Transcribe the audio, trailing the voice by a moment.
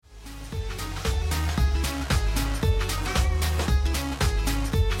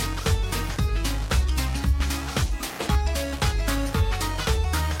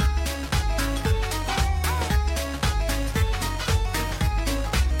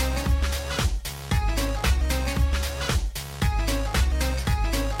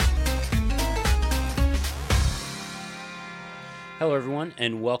Hello, everyone,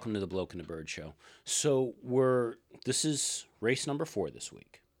 and welcome to the Bloke and the Bird Show. So this is race number 4 this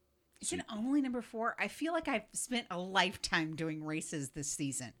week. Is it only number 4? I feel like I've spent a lifetime doing races this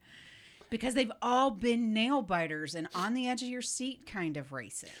season because they've all been nail biters and on the edge of your seat kind of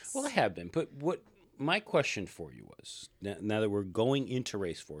races. Well, they have been, but what my question for you was, now that we're going into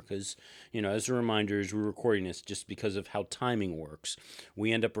race 4, because, as a reminder, as we're recording this, just because of how timing works,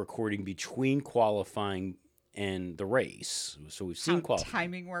 we end up recording between qualifying and the race. So we've seen qualifying.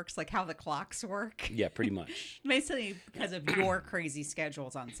 Timing works, like how the clocks work. Yeah, pretty much. Basically because of your crazy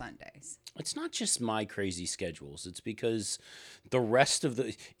schedules on Sundays. It's not just my crazy schedules. It's because the rest of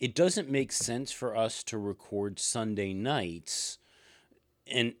it doesn't make sense for us to record Sunday nights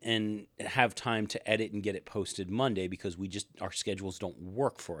and have time to edit and get it posted Monday because our schedules don't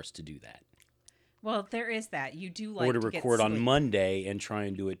work for us to do that. Well, there is that. You do like or to record get on sleep. Monday and try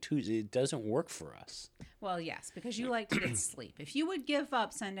and do it Tuesday. It doesn't work for us. Well, yes, because you like to get sleep. If you would give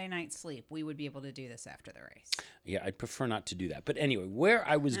up Sunday night sleep, we would be able to do this after the race. Yeah, I'd prefer not to do that. But anyway, where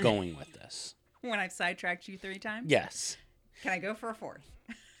I was going with this. When I've sidetracked you 3 times? Yes. Can I go for a 4th?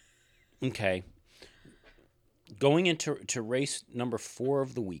 Okay. Going into race number 4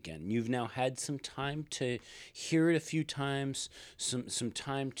 of the weekend, you've now had some time to hear it a few times, some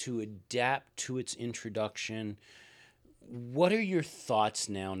time to adapt to its introduction. What are your thoughts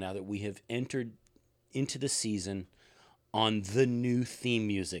now that we have entered into the season on the new theme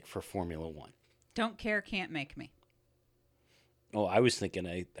music for Formula One? Don't care, can't make me. Oh, I was thinking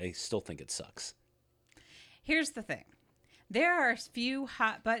I still think it sucks. Here's the thing. There are a few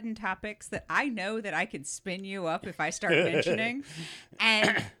hot button topics that I know that I can spin you up if I start mentioning.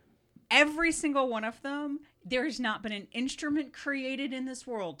 And every single one of them, there has not been an instrument created in this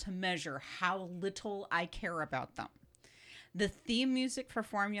world to measure how little I care about them. The theme music for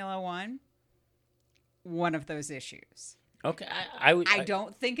Formula One, one of those issues. Okay, I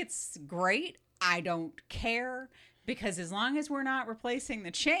don't think it's great. I don't care. Because as long as we're not replacing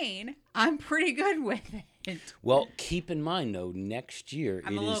the chain, I'm pretty good with it. Well, keep in mind, though, next year...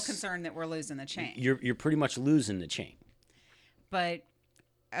 I'm a little concerned that we're losing the chain. You're pretty much losing the chain. But,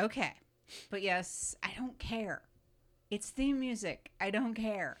 okay. But yes, I don't care. It's theme music. I don't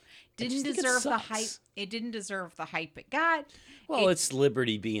care. Didn't deserve the hype. It didn't deserve the hype it got. Well, it's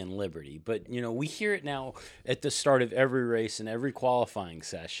Liberty being Liberty. But, we hear it now at the start of every race and every qualifying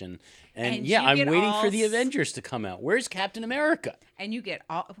session. And yeah, I'm waiting for the Avengers to come out. Where's Captain America? And you get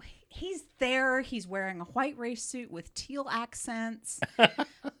all... He's there. He's wearing a white race suit with teal accents.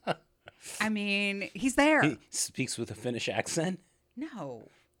 I mean, he's there. He speaks with a Finnish accent? No,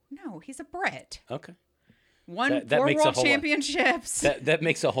 he's a Brit. Okay. Won 4 world championships. That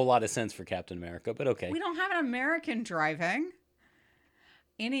makes a whole lot of sense for Captain America, but okay. We don't have an American driving.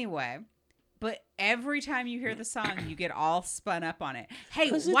 Anyway, but every time you hear the song, you get all spun up on it.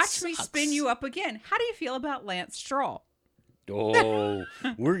 Hey, watch me spin you up again. How do you feel about Lance Stroll? Oh,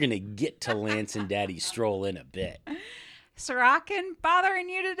 we're going to get to Lance and Daddy Stroll in a bit. Sorokin bothering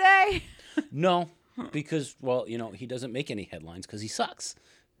you today? No, because, well, he doesn't make any headlines because he sucks.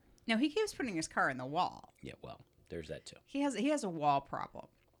 No, he keeps putting his car in the wall. Yeah, well, there's that too. He has a wall problem.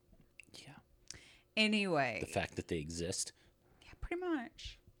 Yeah. Anyway. The fact that they exist. Yeah, pretty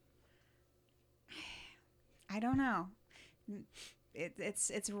much. I don't know.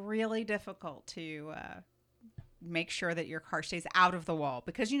 It's really difficult to make sure that your car stays out of the wall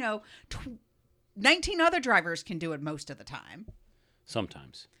because 19 other drivers can do it most of the time.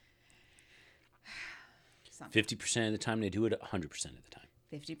 Sometimes. 50% of the time they do it 100% of the time.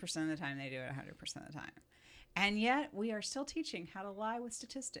 50% of the time they do it 100% of the time. And yet we are still teaching how to lie with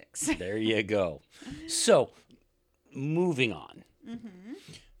statistics. There you go. So, moving on. Mm-hmm.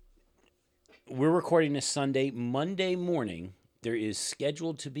 We're recording this Sunday. Monday morning, there is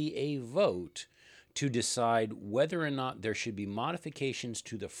scheduled to be a vote to decide whether or not there should be modifications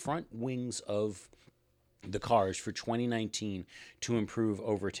to the front wings of the cars for 2019 to improve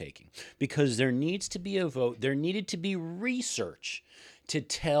overtaking. Because there needs to be a vote. There needed to be research to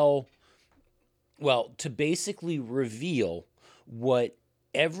basically reveal what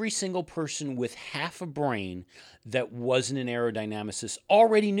every single person with half a brain that wasn't an aerodynamicist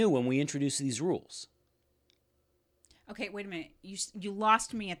already knew when we introduced these rules. Okay, wait a minute. You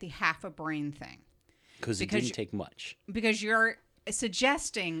lost me at the half a brain thing. Because it didn't take much. Because you're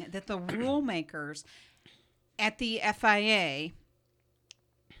suggesting that the rule makers at the FIA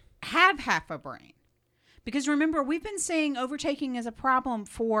have half a brain. Because remember, we've been saying overtaking is a problem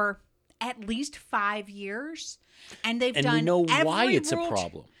for at least 5 years. And they've done we know why every it's a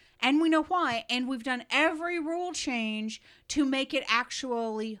problem. And we know why. And we've done every rule change to make it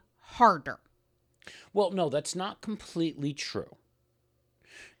actually harder. Well, no, that's not completely true.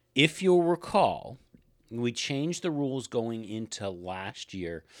 If you'll recall, we changed the rules going into last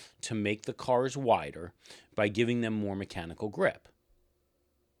year to make the cars wider by giving them more mechanical grip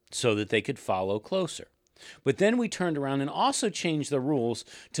so that they could follow closer. But then we turned around and also changed the rules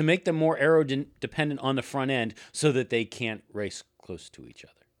to make them more aero-dependent on the front end so that they can't race close to each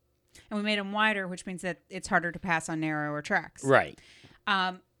other. And we made them wider, which means that it's harder to pass on narrower tracks. Right.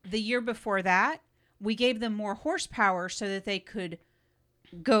 The year before that, we gave them more horsepower so that they could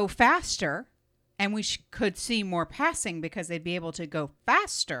go faster, and we could see more passing because they'd be able to go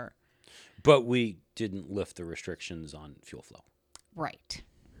faster. But we didn't lift the restrictions on fuel flow. Right.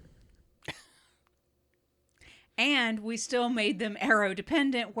 And we still made them aero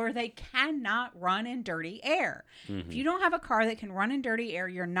dependent where they cannot run in dirty air. Mm-hmm. If you don't have a car that can run in dirty air,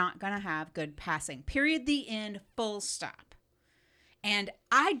 you're not going to have good passing. Period. The end. Full stop. And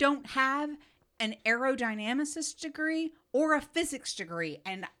I don't have an aerodynamicist degree or a physics degree,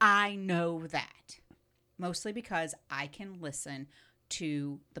 and I know that. Mostly because I can listen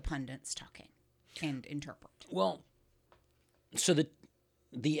to the pundits talking and interpret. Well, so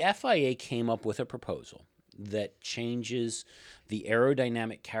the FIA came up with a proposal that changes the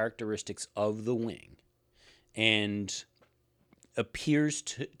aerodynamic characteristics of the wing and appears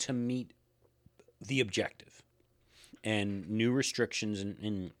to meet the objective and new restrictions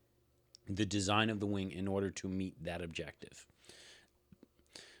in the design of the wing in order to meet that objective.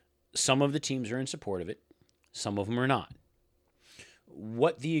 Some of the teams are in support of it. Some of them are not.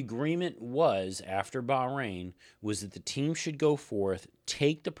 What the agreement was after Bahrain was that the team should go forth,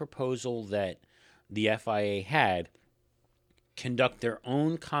 take the proposal that the FIA had, conduct their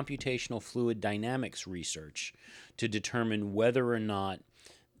own computational fluid dynamics research to determine whether or not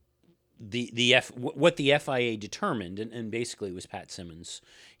what the FIA determined, and basically it was Pat Simmons,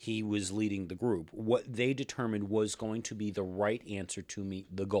 he was leading the group, what they determined was going to be the right answer to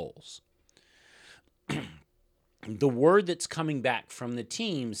meet the goals. The word that's coming back from the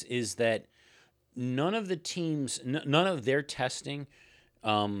teams is that none of their testing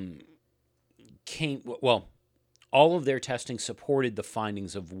all of their testing supported the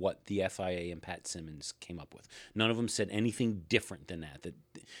findings of what the FIA and Pat Simmons came up with. None of them said anything different than that. That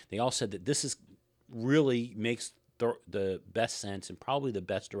they all said that this is really makes the best sense and probably the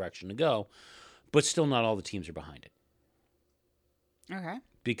best direction to go, but still not all the teams are behind it. Okay.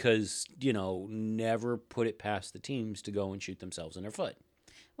 Because, never put it past the teams to go and shoot themselves in their foot.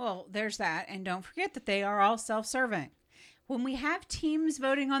 Well, there's that. And don't forget that they are all self-serving. When we have teams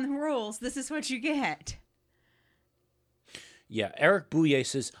voting on the rules, this is what you get. Yeah, Eric Bouillet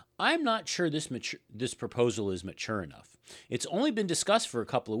says, I'm not sure this proposal is mature enough. It's only been discussed for a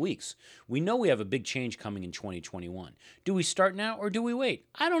couple of weeks. We know we have a big change coming in 2021. Do we start now or do we wait?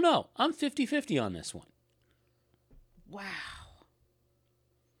 I don't know. I'm 50-50 on this one. Wow.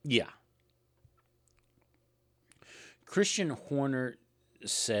 Yeah. Christian Horner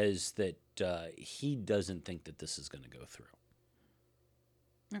says that he doesn't think that this is going to go through.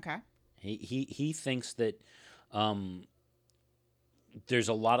 Okay. He thinks that there's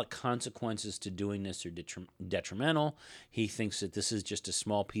a lot of consequences to doing this or detrimental. He thinks that this is just a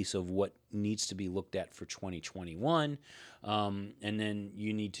small piece of what needs to be looked at for 2021. And then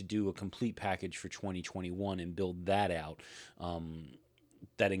you need to do a complete package for 2021 and build that out.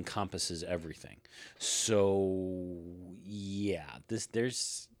 That encompasses everything. So yeah, this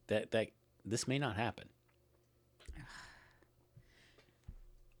may not happen.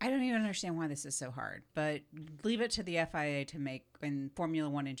 I don't even understand why this is so hard, but leave it to the FIA to make, and Formula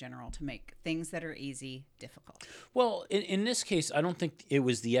One in general, to make things that are easy difficult. Well, in this case, I don't think it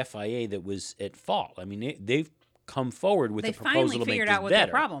was the FIA that was at fault. I mean, they've come forward with a proposal to make this better. They finally figured out what the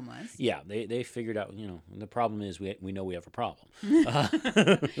problem was. Yeah, they figured out, the problem is we know we have a problem. Well,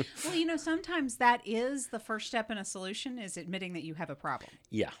 sometimes that is the first step in a solution, is admitting that you have a problem.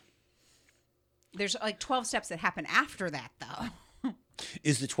 Yeah. There's like 12 steps that happen after that, though.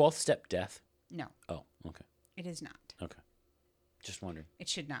 Is the 12th step death? No. Oh, okay. It is not. Okay. Just wondering. It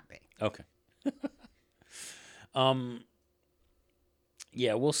should not be. Okay.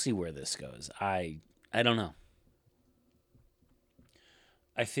 Yeah, we'll see where this goes. I don't know.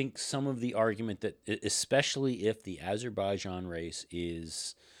 I think some of the argument that, especially if the Azerbaijan race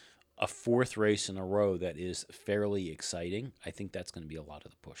is a fourth race in a row that is fairly exciting, I think that's going to be a lot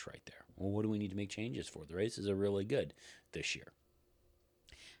of the push right there. Well, what do we need to make changes for? The races are really good this year.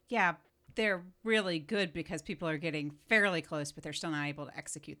 Yeah, they're really good because people are getting fairly close, but they're still not able to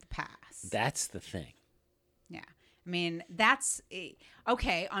execute the pass. That's the thing. Yeah. I mean, that's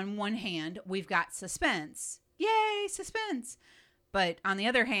okay. On one hand, we've got suspense. Yay, suspense. But on the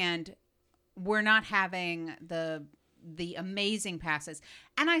other hand, we're not having the the amazing passes.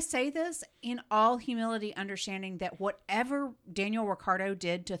 And I say this in all humility, understanding that whatever Daniel Riccardo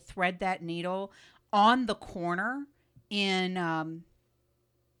did to thread that needle on the corner in,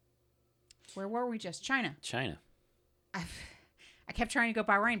 where were we just? China. I kept trying to go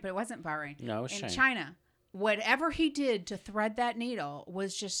Bahrain, but it wasn't Bahrain. No, it was in China. Whatever he did to thread that needle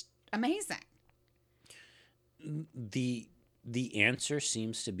was just amazing. The answer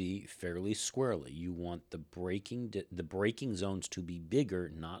seems to be fairly squarely. You want the braking zones to be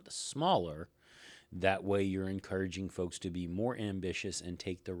bigger, not smaller. That way you're encouraging folks to be more ambitious and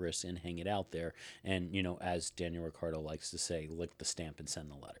take the risk and hang it out there. And, as Daniel Riccardo likes to say, lick the stamp and send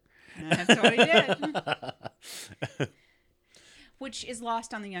the letter. That's what he did. Which is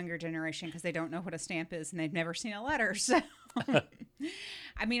lost on the younger generation because they don't know what a stamp is and they've never seen a letter. So,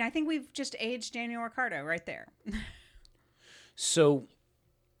 I mean, I think we've just aged Daniel Riccardo right there. So,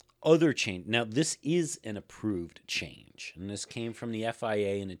 other change. Now, this is an approved change, and this came from the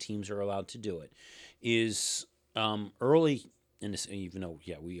FIA, and the teams are allowed to do it. Is early in this, even though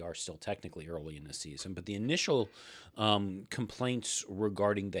we are still technically early in the season, but the initial complaints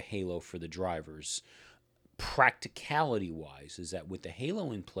regarding the halo for the drivers, practicality-wise, is that with the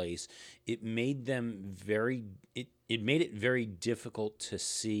halo in place, it made them it made it very difficult to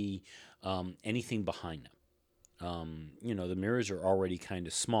see anything behind them. The mirrors are already kind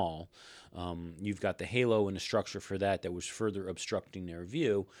of small. You've got the halo and the structure for that was further obstructing their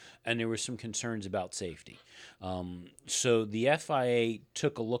view, and there were some concerns about safety. So the FIA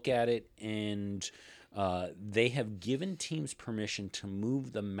took a look at it, and they have given teams permission to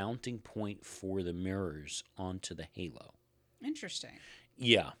move the mounting point for the mirrors onto the halo. Interesting.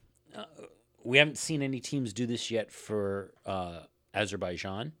 Yeah. We haven't seen any teams do this yet for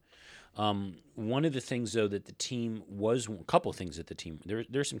Azerbaijan. One of the things, though, that the team was, a couple of things that the team,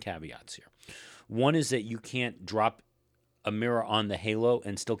 there's some caveats here. One is that you can't drop a mirror on the halo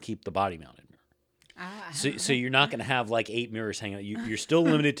and still keep the body mounted mirror. So you're not going to have like 8 mirrors hanging out. You're still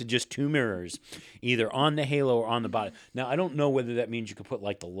limited to just 2 mirrors, either on the halo or on the body. Now, I don't know whether that means you could put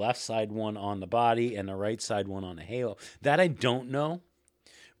like the left side one on the body and the right side one on the halo. That I don't know,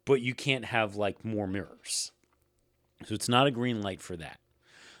 but you can't have like more mirrors. So it's not a green light for that.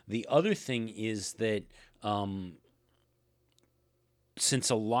 The other thing is that since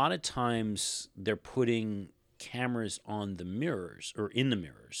a lot of times they're putting cameras on the mirrors or in the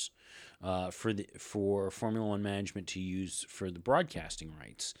mirrors for Formula One management to use for the broadcasting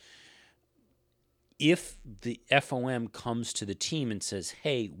rights, if the FOM comes to the team and says,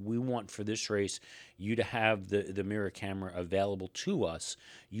 hey, we want for this race you to have the mirror camera available to us,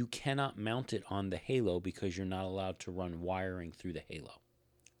 you cannot mount it on the halo because you're not allowed to run wiring through the halo.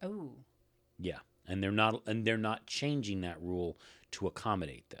 Oh. Yeah, and they're not changing that rule to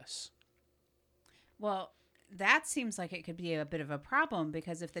accommodate this. Well, that seems like it could be a bit of a problem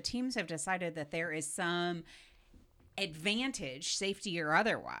because if the teams have decided that there is some advantage, safety or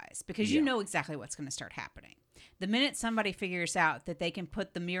otherwise, because you know exactly what's going to start happening. The minute somebody figures out that they can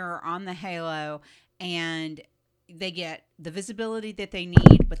put the mirror on the halo and they get the visibility that they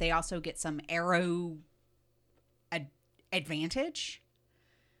need, but they also get some aero advantage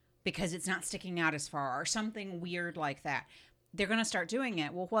because it's not sticking out as far or something weird like that, they're going to start doing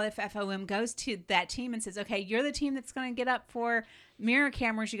it. Well, what if FOM goes to that team and says, okay, you're the team that's going to get up for mirror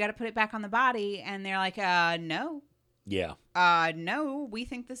cameras. You got to put it back on the body. And they're like, no. Yeah. No, we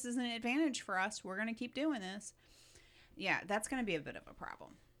think this is an advantage for us. We're going to keep doing this. Yeah, that's going to be a bit of a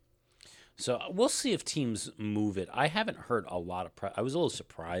problem. So we'll see if teams move it. I haven't heard a lot of I was a little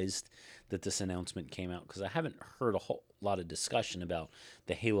surprised that this announcement came out because I haven't heard a whole lot of discussion about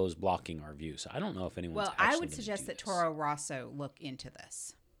the halos blocking our view. So I don't know if anyone's actually I would suggest that Toro Rosso look into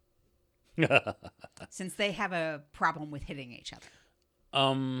this. Since they have a problem with hitting each other.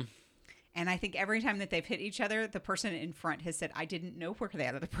 And I think every time that they've hit each other, the person in front has said, I didn't know where the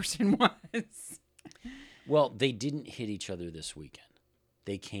other person was. Well, they didn't hit each other this weekend.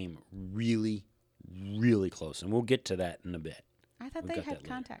 They came really, really close. And we'll get to that in a bit. I thought they had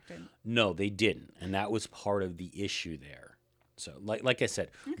contact. No, they didn't. And that was part of the issue there. So, like I said,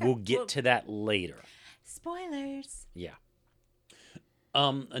 we'll get to that later. Spoilers. Yeah.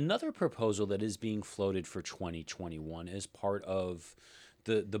 Another proposal that is being floated for 2021 as part of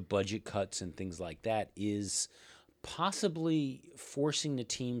the budget cuts and things like that is possibly forcing the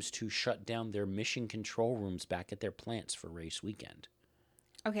teams to shut down their mission control rooms back at their plants for race weekend.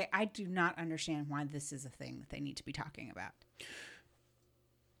 Okay, I do not understand why this is a thing that they need to be talking about.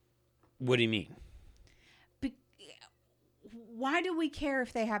 What do you mean? Why do we care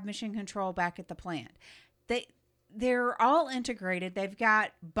if they have mission control back at the plant? they're all integrated. They've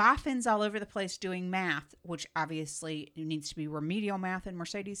got boffins all over the place doing math, which obviously needs to be remedial math in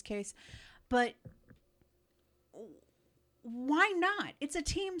Mercedes' case. But why not? It's a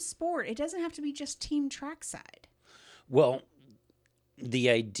team sport. It doesn't have to be just team trackside. Well, the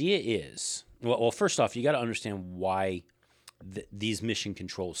idea is, well, first off, you got to understand why these mission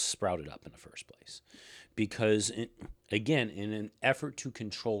controls sprouted up in the first place. Because, again, in an effort to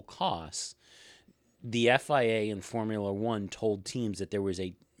control costs, the FIA and Formula One told teams that there was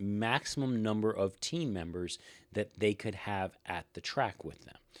a maximum number of team members that they could have at the track with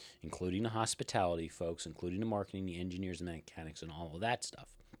them, including the hospitality folks, including the marketing, the engineers, the mechanics, and all of that stuff.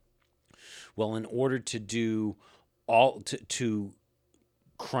 Well, in order to do all to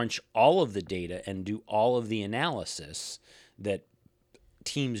crunch all of the data and do all of the analysis that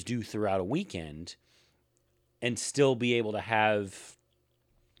teams do throughout a weekend and still be able to have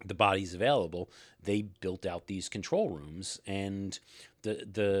the bodies available, they built out these control rooms, and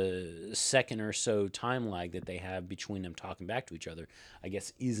the second or so time lag that they have between them talking back to each other, I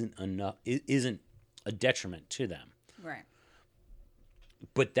guess, isn't a detriment to them. Right.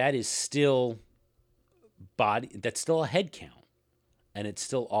 But that is still that's still a head count, and it's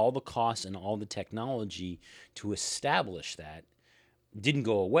still all the costs and all the technology to establish that didn't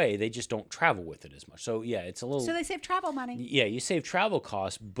go away. They just don't travel with it as much. So, yeah, it's a little... So they save travel money. Yeah, you save travel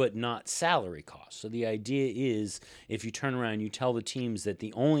costs, but not salary costs. So the idea is if you turn around and you tell the teams that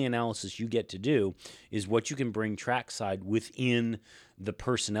the only analysis you get to do is what you can bring trackside within the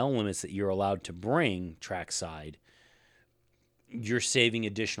personnel limits that you're allowed to bring trackside, you're saving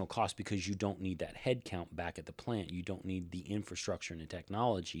additional costs because you don't need that head count back at the plant. You don't need the infrastructure and the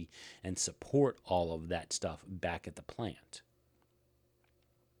technology and support all of that stuff back at the plant.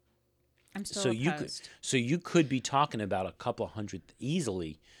 I'm still opposed. You could be talking about a couple of hundred,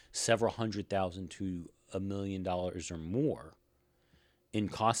 easily several $100,000 to $1 million or more in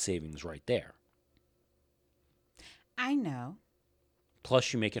cost savings right there. I know.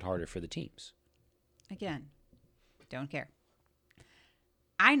 Plus, you make it harder for the teams. Again, don't care.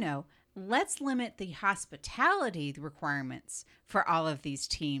 I know. Let's limit the hospitality requirements for all of these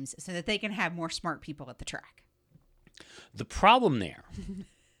teams so that they can have more smart people at the track. The problem there...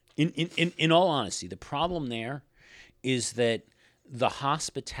 In all honesty, the problem there is that the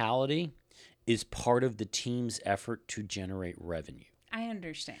hospitality is part of the team's effort to generate revenue. I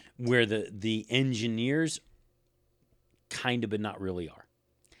understand. Where the engineers kind of, but not really are.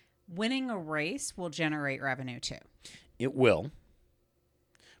 Winning a race will generate revenue too. It will.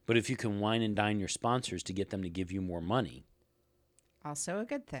 But if you can wine and dine your sponsors to get them to give you more money. Also a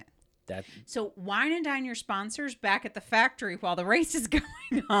good thing. So wine and dine your sponsors back at the factory while the race is going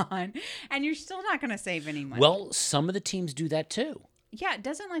on, and you're still not going to save any money. Well, some of the teams do that too. Yeah,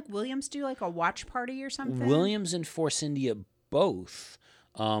 doesn't like Williams do like a watch party or something? Williams and Force India both.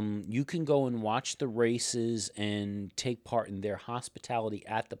 You can go and watch the races and take part in their hospitality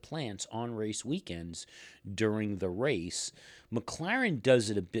at the plants on race weekends during the race. McLaren does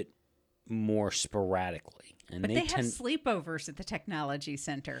it a bit more sporadically. And they have sleepovers at the technology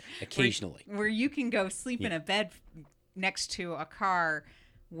center. Occasionally. Where you can go sleep in a bed next to a car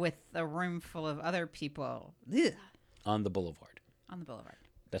with a room full of other people. Ugh. On the boulevard. On the boulevard.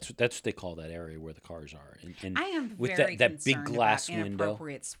 That's what they call that area where the cars are. And I am with very that big glass about window.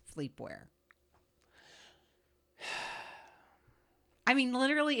 Inappropriate sleepwear. I mean,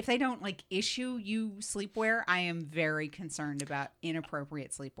 literally, if they don't like issue you sleepwear, I am very concerned about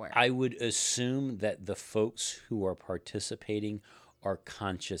inappropriate sleepwear. I would assume that the folks who are participating are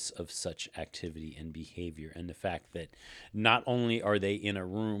conscious of such activity and behavior, and the fact that not only are they in a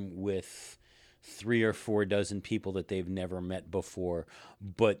room with 3 or 4 dozen people that they've never met before,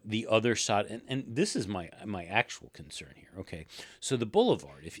 but the other side, and this is my actual concern here. Okay, so the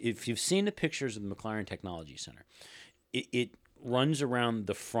boulevard, if you've seen the pictures of the McLaren Technology Center, it runs around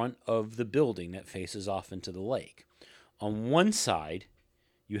the front of the building that faces off into the lake. On one side,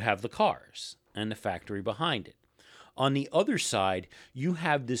 you have the cars and the factory behind it. On the other side, you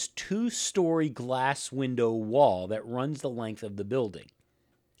have this 2-story glass window wall that runs the length of the building.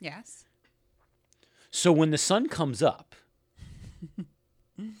 Yes. So when the sun comes up,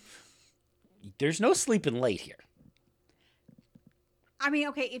 there's no sleeping late here. I mean,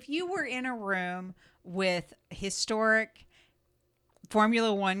 okay, if you were in a room with historic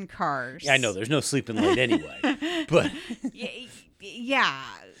Formula One cars. Yeah, I know, there's no sleeping late anyway. But yeah.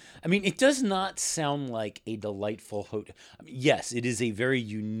 I mean, it does not sound like a delightful hotel. I mean, yes, it is a very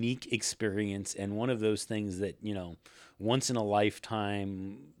unique experience and one of those things that, once in a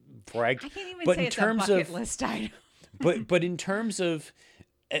lifetime brag. I can't even say it's a bucket list item. but in terms of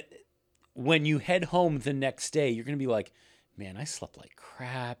when you head home the next day, you're going to be like, man, I slept like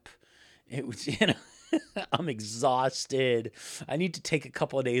crap. It was, I'm exhausted. I need to take a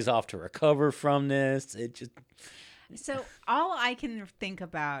couple of days off to recover from this. So all I can think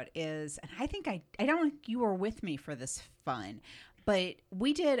about is, and I think I don't think you were with me for this fun, but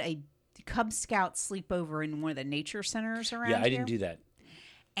we did a Cub Scout sleepover in one of the nature centers around here. Yeah, I didn't do that.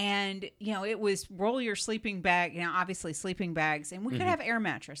 And, it was roll your sleeping bag, obviously sleeping bags, and we could have air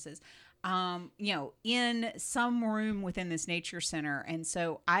mattresses, in some room within this nature center. And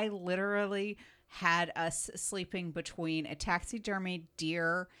so I literally had us sleeping between a taxidermy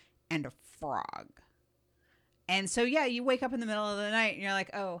deer and a frog. And so, yeah, you wake up in the middle of the night and you're like,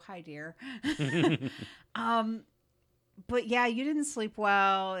 oh, hi, dear. But yeah, you didn't sleep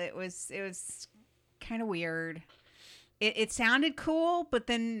well. It was kind of weird. It sounded cool, but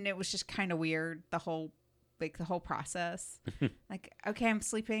then it was just kind of weird. The whole process. Like, okay, I'm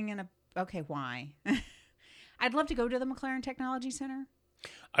sleeping okay, why? I'd love to go to the McLaren Technology Center.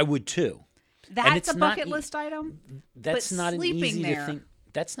 I would too. That's a bucket list item. That's not an easy thing.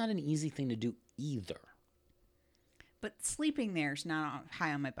 That's not an easy thing to do either. But sleeping there is not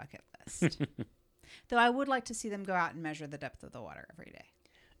high on my bucket list. Though I would like to see them go out and measure the depth of the water every day.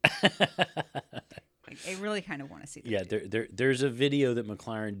 I really kind of want to see them. Yeah, there's a video that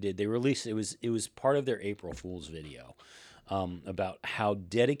McLaren did. They released it was part of their April Fool's video about how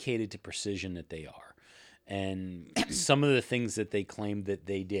dedicated to precision that they are. And some of the things that they claimed that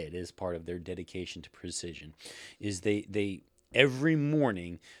they did as part of their dedication to precision is they every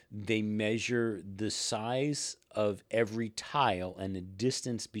morning they measure the size of every tile and the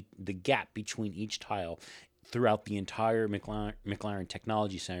distance, the gap between each tile throughout the entire McLaren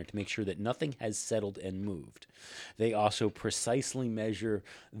Technology Center to make sure that nothing has settled and moved. They also precisely measure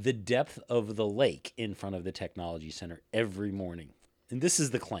the depth of the lake in front of the Technology Center every morning. And this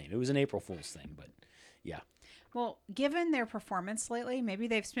is the claim. It was an April Fool's thing, but yeah. Well, given their performance lately, maybe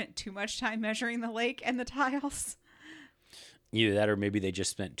they've spent too much time measuring the lake and the tiles. Either that or maybe they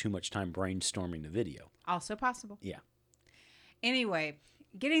just spent too much time brainstorming the video. Also possible. Yeah. Anyway,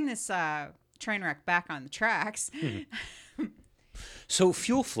 getting this train wreck back on the tracks. Mm-hmm. So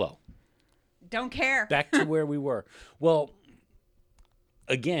fuel flow. Don't care. Back to where we were. Well,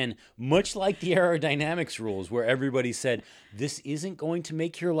 again, much like the aerodynamics rules where everybody said, this isn't going to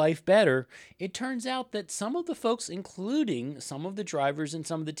make your life better, it turns out that some of the folks, including some of the drivers and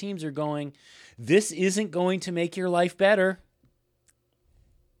some of the teams, are going, this isn't going to make your life better.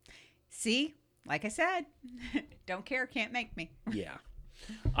 See, like I said, don't care, can't make me. Yeah.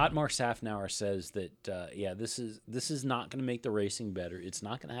 Otmar Safnauer says that, this is not going to make the racing better. It's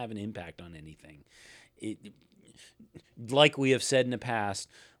not going to have an impact on anything. Like we have said in the past,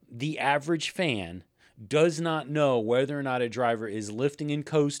 the average fan does not know whether or not a driver is lifting and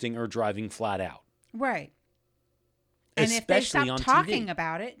coasting or driving flat out. Right. And especially if they stop on talking TV.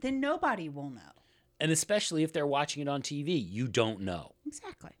 About it, then nobody will know. And especially if they're watching it on TV, you don't know.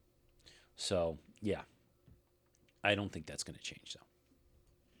 Exactly. So, yeah. I don't think that's going to change, though.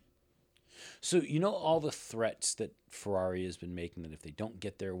 So, all the threats that Ferrari has been making that if they don't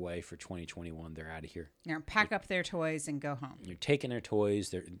get their way for 2021, they're out of here. They're going to pack up their toys and go home. They're taking their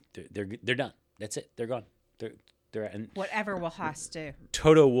toys. They're done. That's it. They're gone. They're and whatever will Haas do.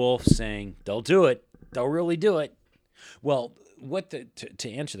 Toto Wolff saying they'll do it. They'll really do it. Well,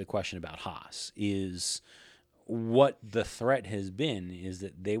 to answer the question about Haas is what the threat has been is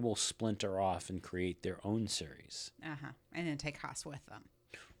that they will splinter off and create their own series. And then take Haas with them.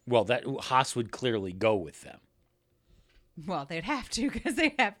 Well, that Haas would clearly go with them. Well, they'd have to because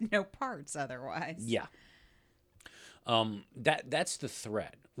they have no parts otherwise. Yeah. That's the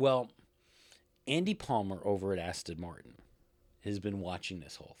threat. Well, Andy Palmer over at Aston Martin has been watching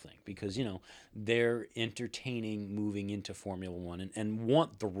this whole thing because, they're entertaining moving into Formula One and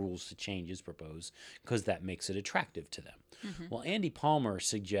want the rules to change as proposed because that makes it attractive to them. Mm-hmm. Well, Andy Palmer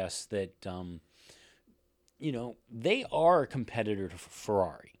suggests that, they are a competitor to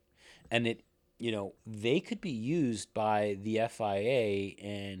Ferrari and that, they could be used by the FIA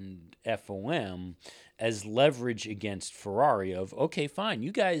and FOM as leverage against Ferrari of, okay, fine,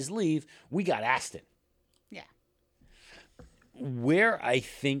 you guys leave, we got Aston. Yeah. Where I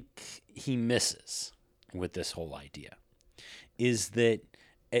think he misses with this whole idea is that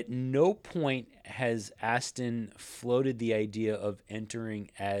at no point has Aston floated the idea of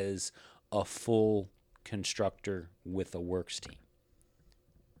entering as a full constructor with a works team.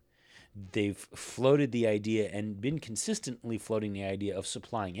 They've floated the idea and been consistently floating the idea of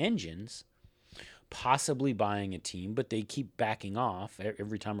supplying engines, possibly buying a team, but they keep backing off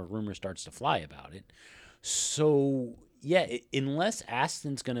every time a rumor starts to fly about it. So unless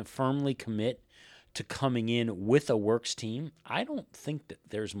Aston's going to firmly commit to coming in with a works team, I don't think that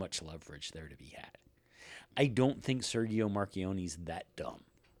there's much leverage there to be had. I don't think Sergio Marchionne's that dumb.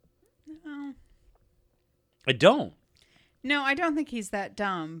 No. I don't. No, I don't think he's that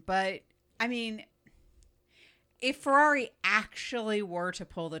dumb. But, I mean, if Ferrari actually were to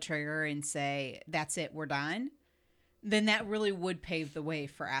pull the trigger and say, that's it, we're done, then that really would pave the way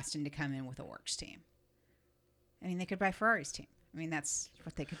for Aston to come in with a works team. I mean, they could buy Ferrari's team. I mean, that's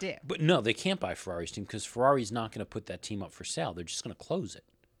what they could do. But no, they can't buy Ferrari's team because Ferrari's not going to put that team up for sale. They're just going to close it.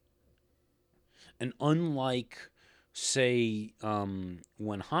 And unlike, say,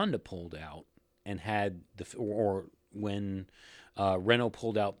 when Honda pulled out and had or when Renault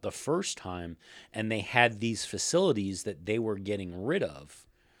pulled out the first time and they had these facilities that they were getting rid of,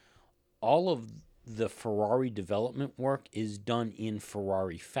 all of the Ferrari development work is done in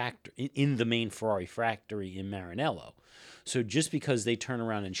in the main Ferrari factory in Maranello. So just because they turn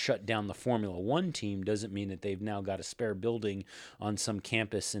around and shut down the Formula One team doesn't mean that they've now got a spare building on some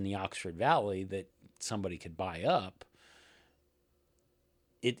campus in the Oxford Valley that somebody could buy up.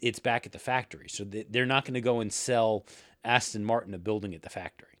 It's back at the factory. So they're not going to go and sell Aston Martin a building at the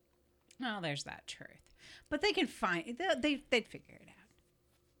factory. Well, there's that truth. But they can find, they'd figure it out.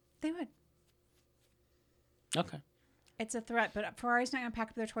 They would. Okay. It's a threat, but Ferrari's not going to pack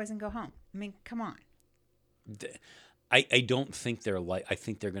up their toys and go home. I mean, come on. I don't think I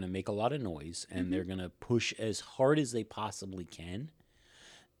think they're going to make a lot of noise and they're going to push as hard as they possibly can.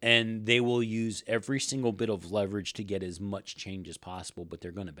 And they will use every single bit of leverage to get as much change as possible, but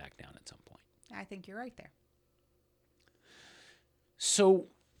they're going to back down at some point. I think you're right there. So,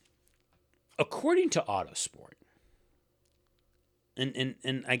 according to Autosport,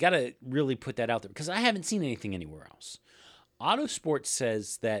 and I got to really put that out there because I haven't seen anything anywhere else. Autosport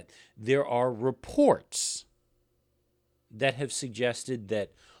says that there are reports that have suggested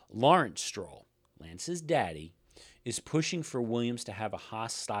that Lawrence Stroll, Lance's daddy, is pushing for Williams to have a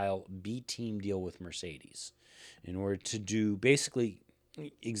Haas-style B-team deal with Mercedes in order to do basically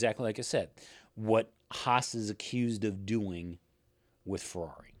exactly like I said, what Haas is accused of doing with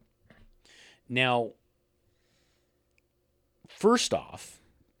Ferrari. Now, first off,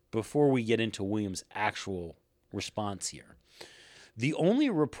 before we get into Williams' actual response here, the only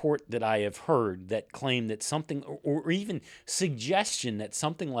report that I have heard that claimed that something, or even suggestion that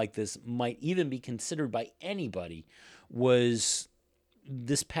something like this might even be considered by anybody, was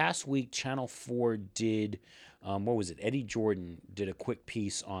this past week, Channel 4 did, Eddie Jordan did a quick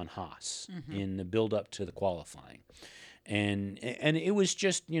piece on Haas in the build-up to the qualifying. And it was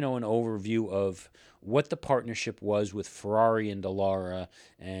just, an overview of what the partnership was with Ferrari and Dallara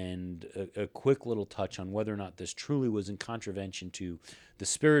and a quick little touch on whether or not this truly was in contravention to the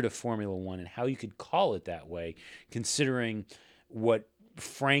spirit of Formula One and how you could call it that way, considering what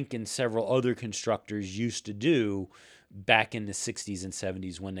Frank and several other constructors used to do back in the 60s and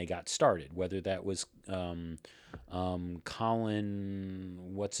 70s when they got started, whether that was Colin,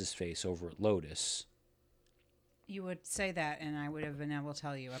 what's-his-face over at Lotus. You would say that, and I would have been able to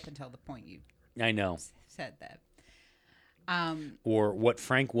tell you up until the point you I know. said that. Or what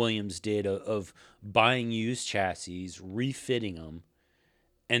Frank Williams did of buying used chassis, refitting them,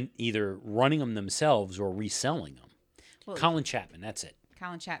 and either running them themselves or reselling them. Well, Colin Chapman, that's it.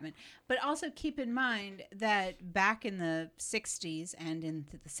 Colin Chapman. But also keep in mind that back in the 60s and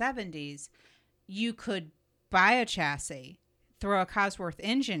into the 70s, you could buy a chassis, throw a Cosworth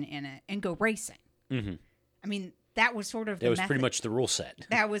engine in it, and go racing. Mm-hmm. I mean, that was sort of the method. Pretty much the rule set.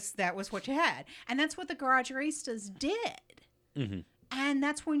 That was what you had. And that's what the Garage Racistas did. Mm-hmm. And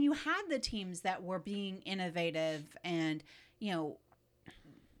that's when you had the teams that were being innovative and,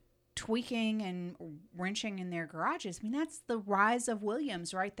 tweaking and wrenching in their garages. I mean, that's the rise of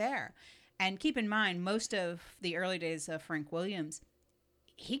Williams right there. And keep in mind, most of the early days of Frank Williams,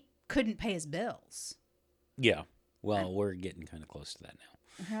 he couldn't pay his bills. Yeah. Well, we're getting kind of close to that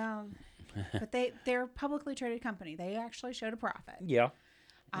now. But they're a publicly traded company. They actually showed a profit. Yeah.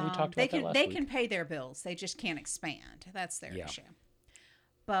 We talked about that last They week. can pay their bills. They just can't expand. That's their issue.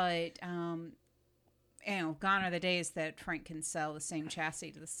 But, gone are the days that Frank can sell the same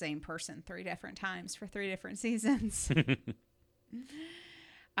chassis to the same person 3 different times for 3 different seasons.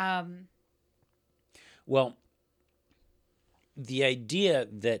 Well, the idea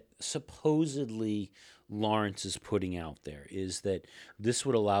that supposedly Lawrence is putting out there is that this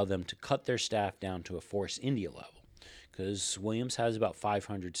would allow them to cut their staff down to a Force India level, because Williams has about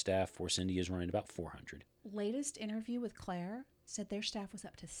 500 staff. Force India is running about 400. Latest interview with Claire said their staff was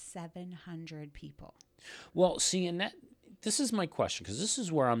up to 700 people. Well, see, and this is my question, because this is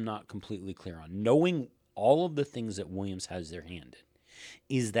where I'm not completely clear on. Knowing all of the things that Williams has their hand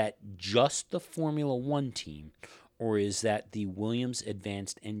in, is that just the Formula One team, or is that the Williams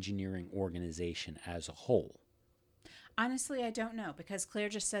Advanced Engineering Organization as a whole? Honestly, I don't know, because Claire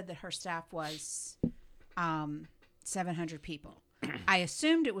just said that her staff was 700 people. I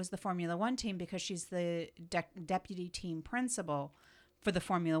assumed it was the Formula One team because she's the deputy team principal for the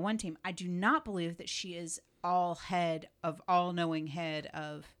Formula One team. I do not believe that she is all-knowing head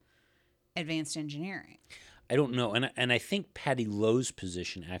of advanced engineering. I don't know. And I think Patty Lowe's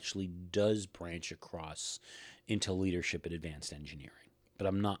position actually does branch across into leadership at advanced engineering, but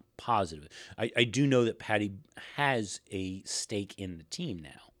I'm not positive. I do know that Patty has a stake in the team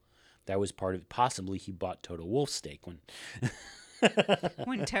now. That was part of it. Possibly he bought Toto Wolff's stake when...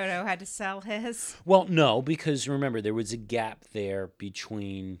 when Toto had to sell his? Well, no, because remember, there was a gap there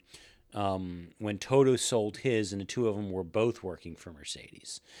between when Toto sold his and the two of them were both working for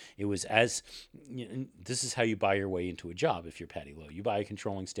Mercedes. It was this is how you buy your way into a job if you're Patty Lowe. You buy a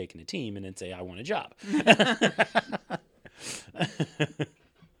controlling stake in a team and then say, I want a job.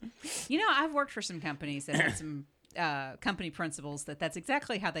 I've worked for some companies that had some company principals that's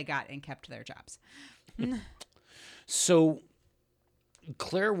exactly how they got and kept their jobs. So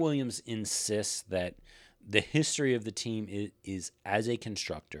Claire Williams insists that the history of the team is as a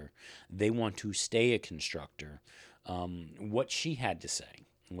constructor. They want to stay a constructor. What she had to say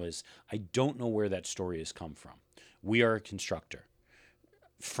was, I don't know where that story has come from. We are a constructor.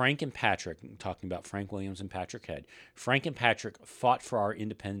 Frank and Patrick, talking about Frank Williams and Patrick Head, Frank and Patrick fought for our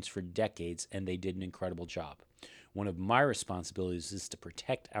independence for decades, and they did an incredible job. One of my responsibilities is to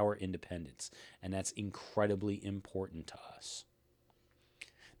protect our independence, and that's incredibly important to us.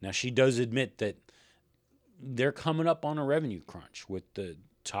 Now, she does admit that they're coming up on a revenue crunch with the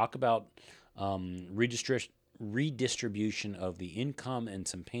talk about redistribution of the income and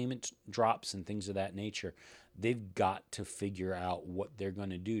some payment drops and things of that nature. They've got to figure out what they're going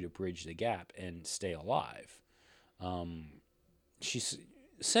to do to bridge the gap and stay alive. She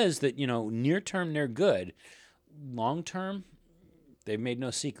says that, near term they're good. Long term, they've made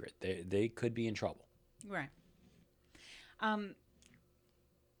no secret. They could be in trouble. Right.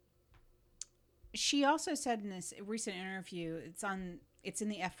 She also said in this recent interview, it's in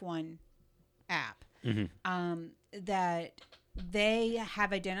the F1 app, that they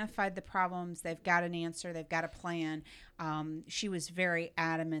have identified the problems. They've got an answer. They've got a plan. She was very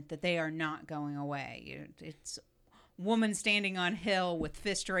adamant that they are not going away. It's woman standing on hill with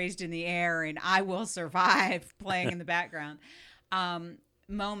fist raised in the air and I will survive playing in the background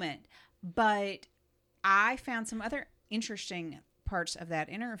moment. But I found some other interesting parts of that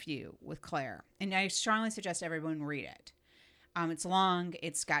interview with Claire, and I strongly suggest everyone read it. It's long,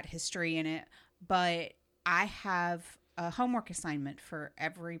 it's got history in it, but I have a homework assignment for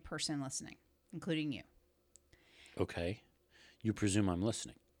every person listening, including you. Okay. You presume I'm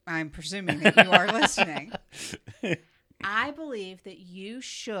listening. I'm presuming that you are listening. I believe that you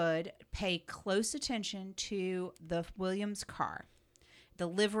should pay close attention to the Williams car, the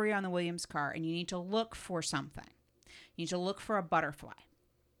livery on the Williams car, and you need to look for something. You need to look for a butterfly.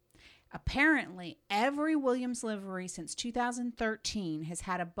 Apparently, every Williams livery since 2013 has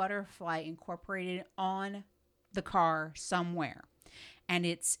had a butterfly incorporated on the car somewhere. And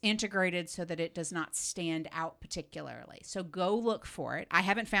it's integrated so that it does not stand out particularly. So go look for it. I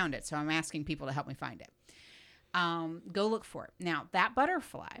haven't found it, so I'm asking people to help me find it. Go look for it. Now, that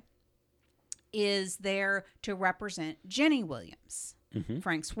butterfly is there to represent Jenny Williams,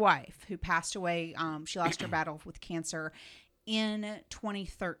 Frank's wife, who passed away. She lost her battle with cancer in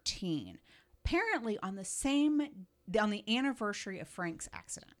 2013, apparently on the anniversary of Frank's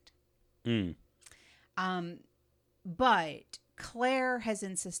accident. But Claire has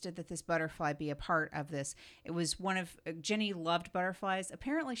insisted that this butterfly be a part of this. It was Jenny loved butterflies.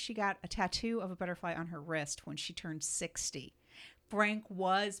 Apparently she got a tattoo of a butterfly on her wrist when she turned 60. Frank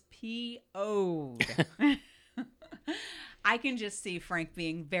was PO'd. I can just see Frank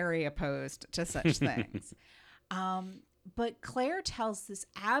being very opposed to such things. But Claire tells this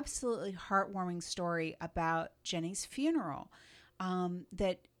absolutely heartwarming story about Jenny's funeral,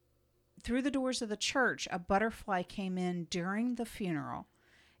 that through the doors of the church, a butterfly came in during the funeral.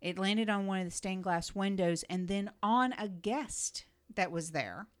 It landed on one of the stained glass windows and then on a guest that was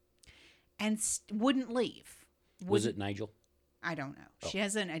there and wouldn't leave. Was it Nigel? I don't know. Oh. She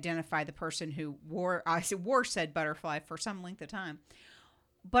hasn't identified the person who wore said butterfly for some length of time.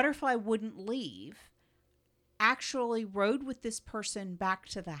 Butterfly wouldn't leave. Actually rode with this person back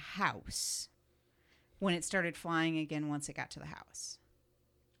to the house when it started flying again once it got to the house.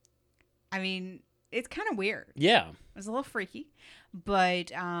 I mean, it's kind of weird. Yeah. It was a little freaky.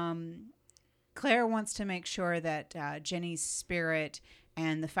 But Claire wants to make sure that Jenny's spirit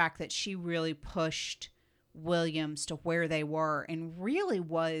and the fact that she really pushed Williams to where they were and really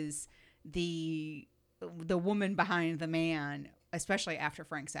was the woman behind the man, especially after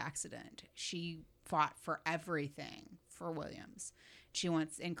Frank's accident. She fought for everything for Williams.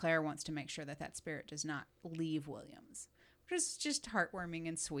 Claire wants to make sure that that spirit does not leave Williams, which is just heartwarming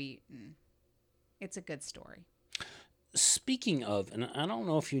and sweet, and it's a good story. Speaking of, and I don't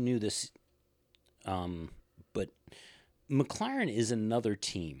know if you knew this, but McLaren is another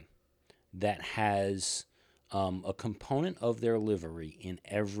team that has a component of their livery in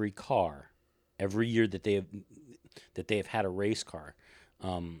every car, every year that they have had a race car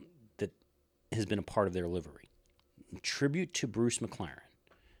that has been a part of their livery. Tribute to Bruce McLaren,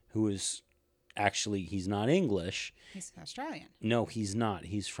 who is actually, he's not English. He's Australian. No, he's not.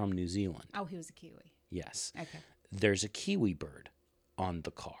 He's from New Zealand. Oh, he was a Kiwi. Yes. Okay. There's a kiwi bird on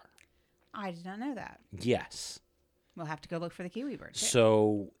the car. I did not know that. Yes. We'll have to go look for the kiwi bird, too.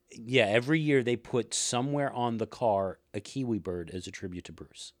 So, yeah, every year they put somewhere on the car a kiwi bird as a tribute to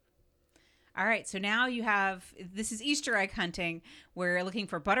Bruce. All right, so now you have, this is Easter egg hunting. We're looking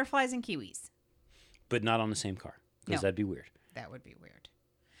for butterflies and kiwis. But not on the same car, because that'd be weird. That would be weird.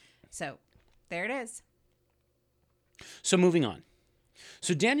 So, there it is. So, moving on.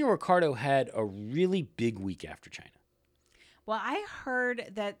 So, Daniel Riccardo had a really big week after China. Well, I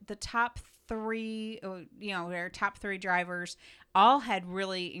heard that the top three, their top three drivers all had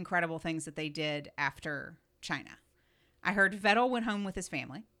really incredible things that they did after China. I heard Vettel went home with his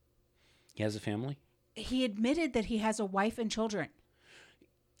family. He has a family? He admitted that he has a wife and children.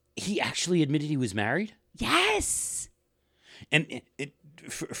 He actually admitted he was married? Yes. And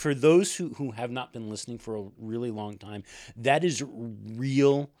for those who have not been listening for a really long time, that is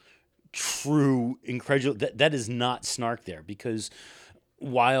real, true, incredible. That is not snark there, because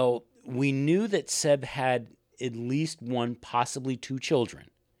while we knew that Seb had at least one, possibly two children,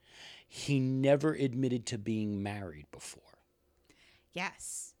 he never admitted to being married before.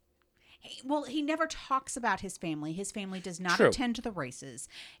 Yes. Well, he never talks about his family. His family does not True. attend to the races.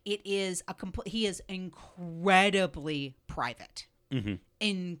 It is he is incredibly private. Mm-hmm.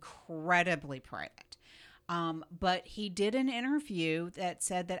 Incredibly private. But he did an interview that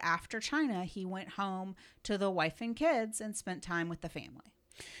said that after China, he went home to the wife and kids and spent time with the family.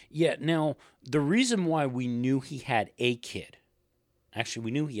 Yeah. Now, the reason why we knew he had a kid, actually,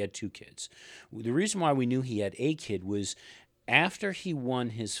 we knew he had two kids. The reason why we knew he had a kid was after he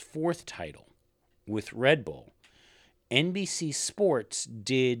won his fourth title with Red Bull, NBC Sports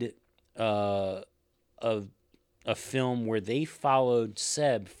did a film where they followed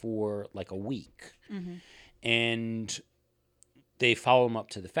Seb for like a week. Mm-hmm. And they followed him up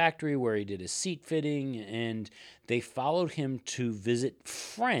to the factory where he did his seat fitting, and they followed him to visit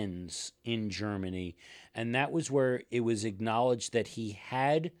friends in Germany. And that was where it was acknowledged that he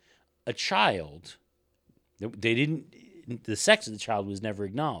had a child. The sex of the child was never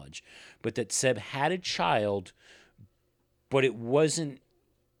acknowledged, but that Seb had a child, but it wasn't.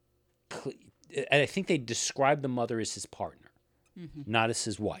 I think they described the mother as his partner, not as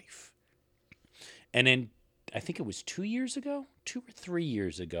his wife. And then I think it was 2 or 3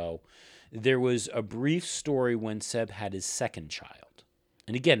 years ago, there was a brief story when Seb had his second child.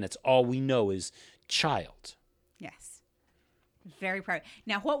 And again, that's all we know is child. Yes. Very proud.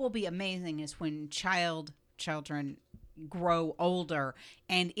 Now, what will be amazing is when children grow older,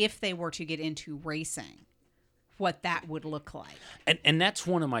 and if they were to get into racing, what that would look like. And that's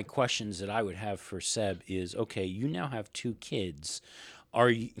one of my questions that I would have for Seb is, okay, you now have two kids. Are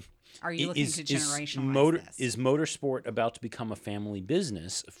you looking to generationalize this? Is motorsport about to become a family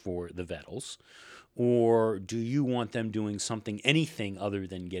business for the Vettels? Or do you want them doing anything other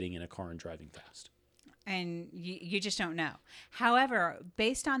than getting in a car and driving fast? And you just don't know. However,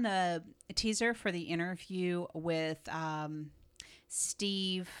 based on the teaser for the interview with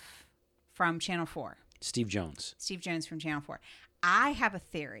Steve from Channel 4. Steve Jones from Channel 4. I have a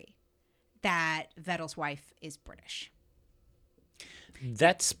theory that Vettel's wife is British.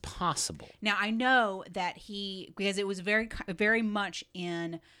 That's possible. Now, I know that because it was very, very much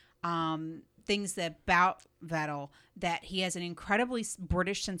in things about Vettel, that he has an incredibly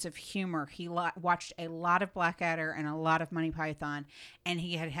British sense of humor. He watched a lot of Blackadder and a lot of Monty Python, and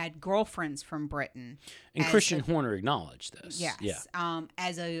he had girlfriends from Britain. And Christian Horner acknowledged this. Yes, yeah.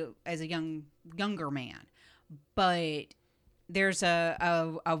 As a younger man, but there's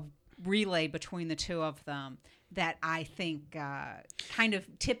a relay between the two of them that I think kind of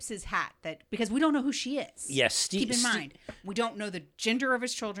tips his hat, that because we don't know who she is. Yes, keep in mind, we don't know the gender of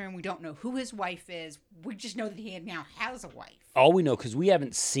his children. We don't know who his wife is. We just know that he now has a wife. All we know, because we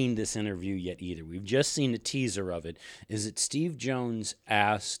haven't seen this interview yet either, we've just seen a teaser of it, is that Steve Jones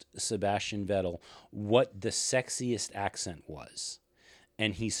asked Sebastian Vettel what the sexiest accent was,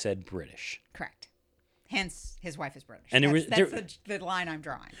 and he said British. Correct. Hence, his wife is British. And that's the line I'm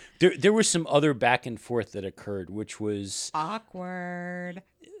drawing. There was some other back and forth that occurred, which was awkward.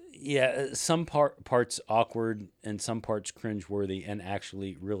 Yeah, some parts awkward and some parts cringeworthy and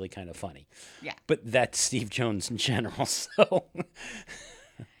actually really kind of funny. Yeah. But that's Steve Jones in general, so.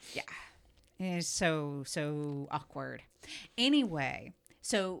 Yeah. It is so awkward. Anyway,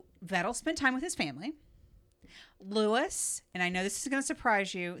 so Vettel spent time with his family. Lewis, and I know this is going to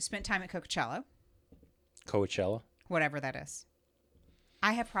surprise you, spent time at Coachella. Coachella? Whatever that is.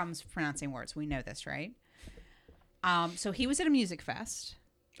 I have problems pronouncing words. We know this, right? So he was at a music fest.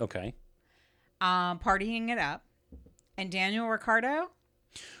 Okay. Partying it up. And Daniel Riccardo?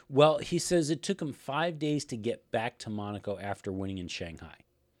 Well, he says it took him 5 days to get back to Monaco after winning in Shanghai.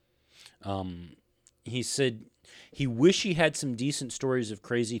 He said he wished he had some decent stories of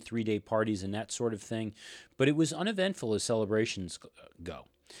crazy 3-day parties and that sort of thing, but it was uneventful as celebrations go.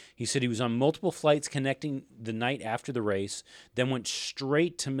 He said he was on multiple flights connecting the night after the race, then went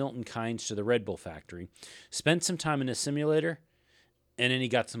straight to Milton Keynes to the Red Bull factory, spent some time in a simulator, and then he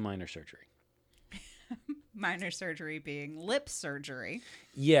got some minor surgery. Minor surgery being lip surgery.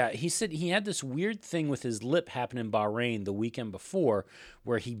 Yeah, he said he had this weird thing with his lip happen in Bahrain the weekend before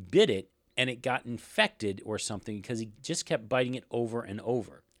where he bit it and it got infected or something because he just kept biting it over and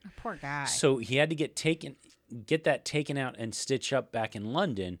over. Oh, poor guy. So he had to get that taken out and stitch up back in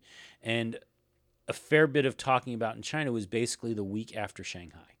London, and a fair bit of talking about in China was basically the week after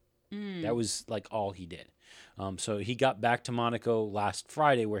Shanghai. That was like all he did. So he got back to Monaco last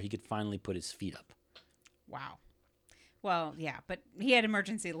Friday where he could finally put his feet up. Wow. Well, yeah, but he had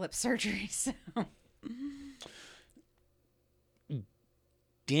emergency lip surgery, so.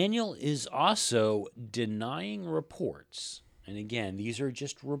 Daniel is also denying reports, and again, these are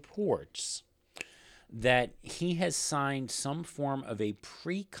just reports, that he has signed some form of a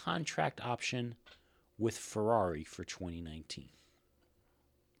pre-contract option with Ferrari for 2019.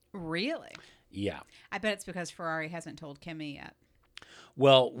 Really? Yeah. I bet it's because Ferrari hasn't told Kimi yet.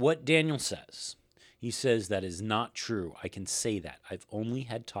 Well, what Daniel says, he says that is not true. I can say that. I've only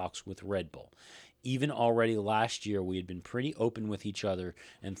had talks with Red Bull. Even already last year, we had been pretty open with each other,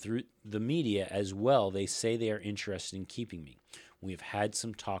 and through the media as well, they say they are interested in keeping me. We have had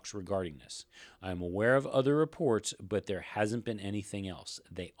some talks regarding this. I am aware of other reports, but there hasn't been anything else.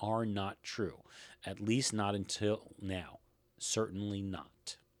 They are not true, at least not until now. Certainly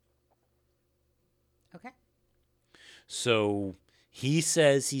not. Okay. So he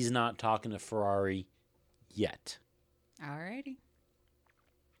says he's not talking to Ferrari yet. Alrighty.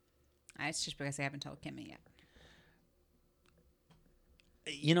 It's just because they haven't told Kimi yet.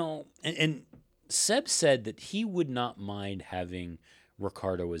 You know, and Seb said that he would not mind having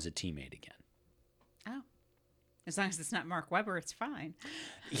Ricciardo as a teammate again. Oh. As long as it's not Mark Webber, it's fine.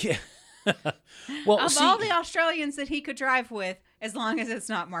 Yeah. Well, of all the Australians that he could drive with, as long as it's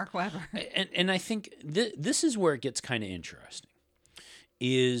not Mark Webber. And I think this is where it gets kind of interesting.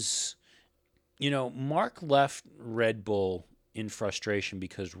 Is, Mark left Red Bull in frustration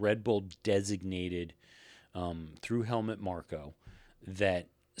because Red Bull designated through Helmut Marko that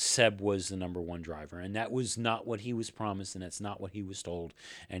Seb was the number one driver, and that was not what he was promised, and that's not what he was told,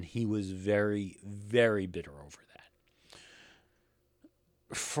 and he was very, very bitter over that.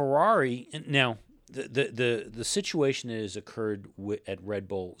 Ferrari, now the situation that has occurred at Red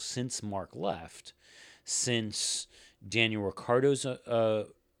Bull since Mark left, since Daniel Ricciardo's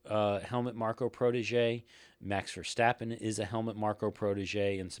Helmut Marko protege, Max Verstappen is a Helmut Marko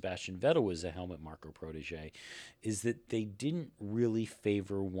protege, and Sebastian Vettel was a Helmut Marko protege, is that they didn't really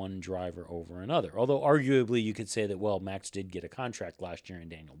favor one driver over another. Although arguably you could say that, well, Max did get a contract last year and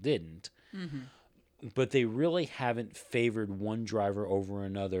Daniel didn't. Mm-hmm. But they really haven't favored one driver over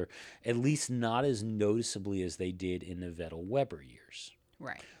another, at least not as noticeably as they did in the Vettel-Weber years.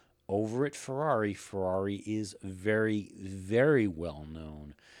 Right. Over at Ferrari is very, very well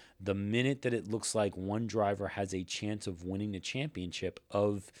known. The minute that it looks like one driver has a chance of winning the championship,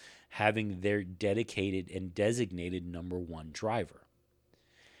 of having their dedicated and designated number one driver.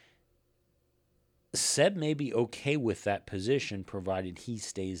 Seb may be okay with that position provided he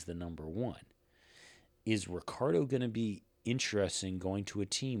stays the number one. Is Ricciardo going to be interested in going to a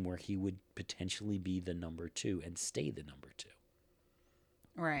team where he would potentially be the number two and stay the number two?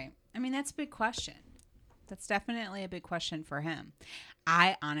 Right. I mean, that's a big question. That's definitely a big question for him.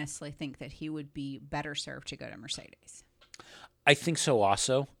 I honestly think that he would be better served to go to Mercedes. I think so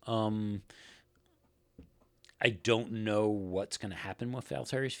also. I don't know what's going to happen with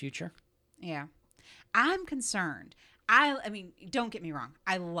Valtteri's future. Yeah. I'm concerned. I mean, don't get me wrong.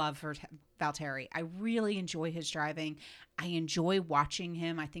 I love Valtteri. I really enjoy his driving. I enjoy watching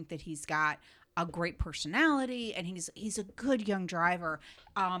him. I think that he's got a great personality, and he's a good young driver.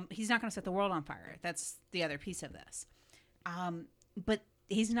 He's not going to set the world on fire. That's the other piece of this. But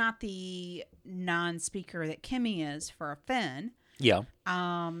he's not the non-speaker that Kimi is for a Finn. Yeah.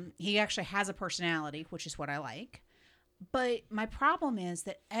 He actually has a personality, which is what I like. But my problem is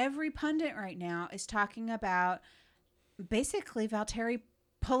that every pundit right now is talking about basically Valtteri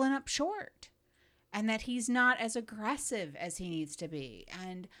pulling up short and that he's not as aggressive as he needs to be.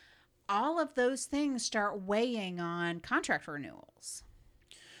 And all of those things start weighing on contract renewals.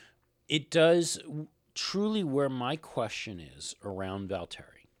 It does. Truly, where my question is around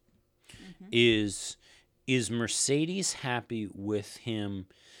Valtteri is Mercedes happy with him?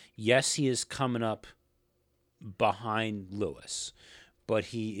 Yes, he is coming up behind Lewis, but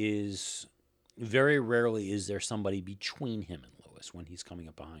he is very rarely is there somebody between him and Lewis when he's coming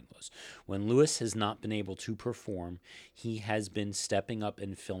up behind Lewis. When Lewis has not been able to perform, he has been stepping up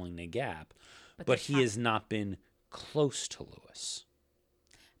and filling the gap, but he has not been close to Lewis.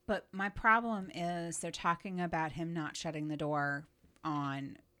 But my problem is they're talking about him not shutting the door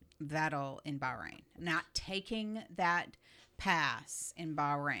on Vettel in Bahrain, not taking that pass in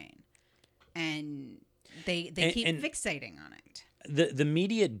Bahrain, and they keep fixating on it. The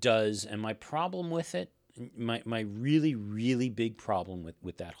media does, and my problem with it, my really, really big problem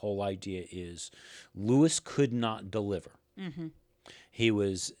with that whole idea is Lewis could not deliver. Mm-hmm. He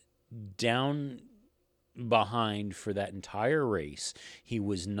was down behind for that entire race. He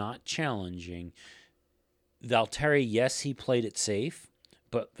was not challenging. Valtteri, yes, he played it safe,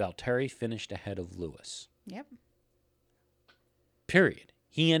 but Valtteri finished ahead of Lewis. Yep. Period.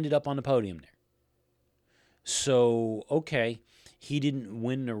 He ended up on the podium there. So, okay, he didn't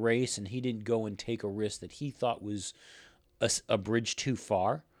win the race and he didn't go and take a risk that he thought was a bridge too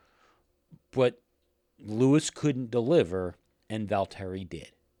far, but Lewis couldn't deliver and Valtteri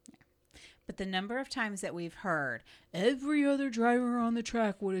did. But the number of times that we've heard, every other driver on the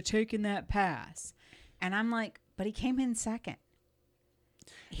track would have taken that pass. And I'm like, but he came in second.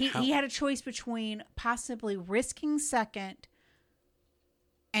 He had a choice between possibly risking second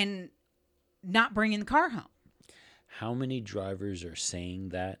and not bringing the car home. How many drivers are saying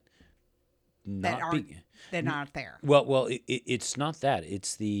that? They're not there. Well, it's not that.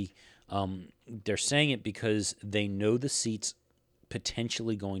 It's they're saying it because they know the seats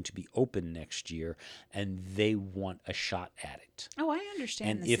potentially going to be open next year, and they want a shot at it. Oh, I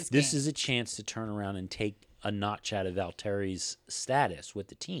understand. And if this is a chance to turn around and take a notch out of Valtteri's status with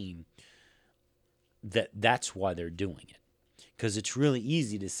the team, that's why they're doing it. Because it's really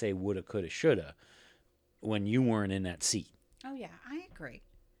easy to say woulda, coulda, shoulda when you weren't in that seat. Oh, yeah, I agree.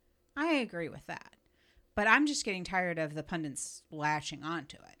 I agree with that. But I'm just getting tired of the pundits latching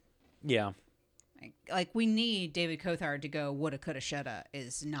onto it. Yeah. Like we need David Coulthard to go woulda, coulda, shoulda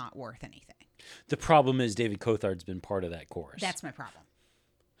is not worth anything. The problem is David Coulthard's been part of that chorus. That's my problem.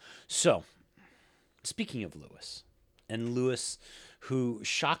 So, speaking of Lewis, and Lewis, who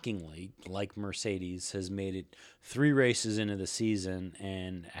shockingly, like Mercedes, has made it 3 races into the season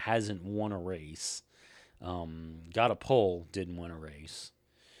and hasn't won a race, got a pole, didn't win a race.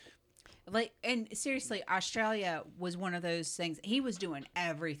 And seriously, Australia was one of those things. He was doing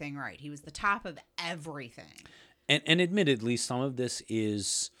everything right. He was the top of everything. And admittedly, some of this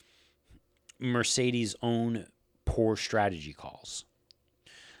is Mercedes' own poor strategy calls.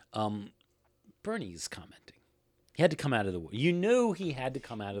 Bernie's commenting. He had to come out of the wood. You knew he had to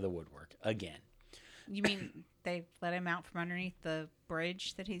come out of the woodwork again. You mean they let him out from underneath the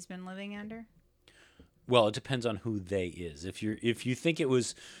bridge that he's been living under? Well, it depends on who they is. If you think it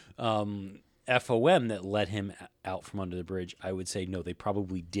was FOM that let him out from under the bridge, I would say no, they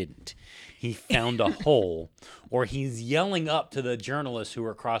probably didn't. He found a hole, or he's yelling up to the journalists who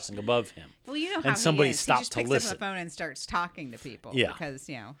are crossing above him. Well, you know how and somebody he is. stopped he just to picks listen. up the phone and starts talking to people because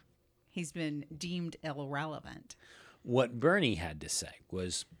he's been deemed irrelevant. What Bernie had to say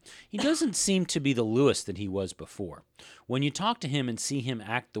was, he doesn't seem to be the Lewis that he was before. When you talk to him and see him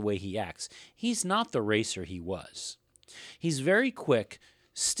act the way he acts, he's not the racer he was. He's very quick,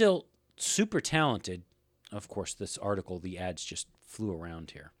 still super talented. Of course, this article, the ads just flew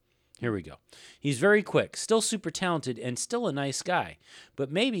around here. Here we go. He's very quick, still super talented, and still a nice guy.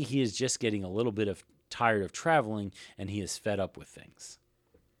 But maybe he is just getting a little bit tired of traveling, and he is fed up with things.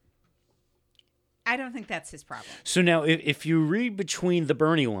 I don't think that's his problem. So now, if you read between the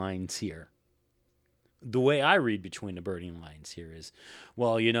Bernie lines here, the way I read between the Bernie lines here is,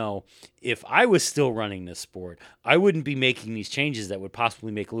 well, if I was still running this sport, I wouldn't be making these changes that would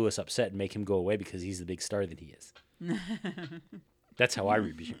possibly make Lewis upset and make him go away because he's the big star that he is. That's how I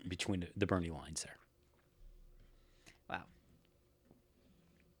read between the Bernie lines there. Wow.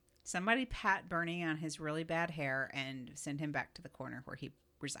 Somebody pat Bernie on his really bad hair and send him back to the corner where he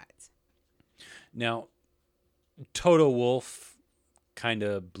resides. Now, Toto Wolff kind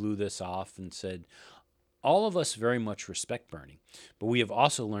of blew this off and said, all of us very much respect Bernie, but we have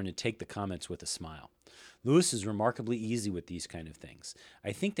also learned to take the comments with a smile. Lewis is remarkably easy with these kind of things.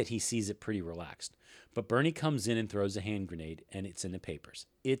 I think that he sees it pretty relaxed. But Bernie comes in and throws a hand grenade, and it's in the papers.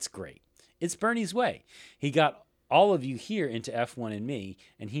 It's great. It's Bernie's way. He got all of you here into F1 and me,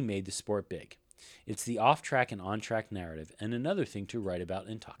 and he made the sport big. It's the off-track and on-track narrative, and another thing to write about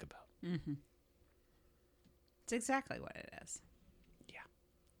and talk about. Mm-hmm. It's exactly what it is.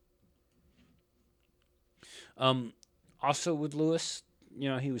 Also with Lewis,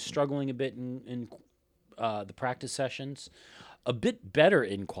 he was struggling a bit in the practice sessions, a bit better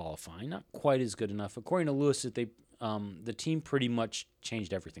in qualifying, not quite as good enough. According to Lewis, that the team pretty much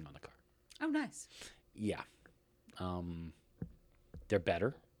changed everything on the car. Oh, nice. Yeah. They're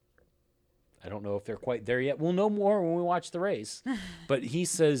better. I don't know if they're quite there yet. We'll know more when we watch the race. But he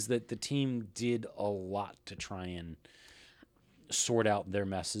says that the team did a lot to try and sort out their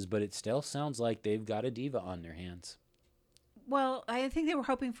messes, but it still sounds like they've got a diva on their hands. Well, I think they were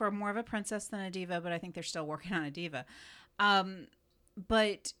hoping for more of a princess than a diva, but I think they're still working on a diva.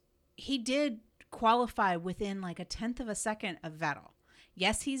 But he did qualify within like a 1/10 of a second of Vettel.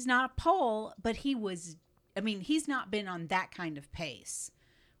 Yes, he's not pole, but he's not been on that kind of pace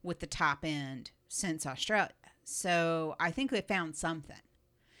with the top end since Australia. So I think they found something.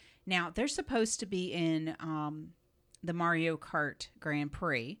 Now, they're supposed to be in the Mario Kart Grand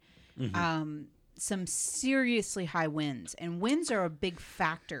Prix. Mm-hmm. Some seriously high winds, and winds are a big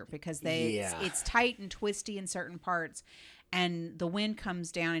factor because it's tight and twisty in certain parts, and the wind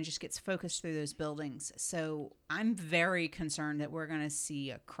comes down and just gets focused through those buildings. So I'm very concerned that we're going to see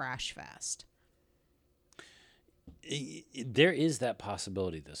a crash fest. There is that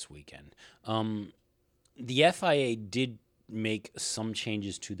possibility this weekend. The FIA did make some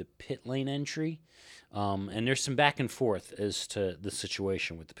changes to the pit lane entry. And there's some back and forth as to the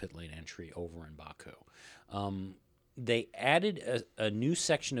situation with the pit lane entry over in Baku. They added a new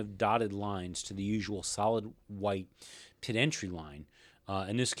section of dotted lines to the usual solid white pit entry line.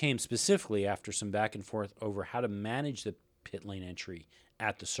 And this came specifically after some back and forth over how to manage the pit lane entry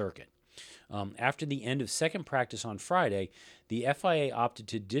at the circuit. After the end of second practice on Friday, the FIA opted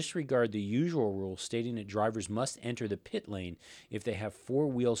to disregard the usual rule stating that drivers must enter the pit lane if they have four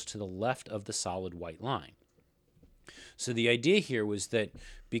wheels to the left of the solid white line. So the idea here was that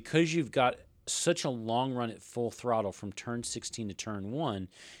because you've got such a long run at full throttle from turn 16 to turn 1,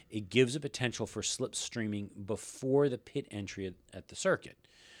 it gives a potential for slipstreaming before the pit entry at the circuit.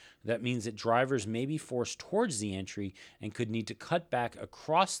 That means that drivers may be forced towards the entry and could need to cut back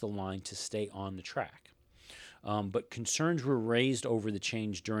across the line to stay on the track. But concerns were raised over the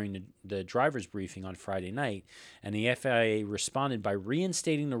change during the driver's briefing on Friday night, and the FIA responded by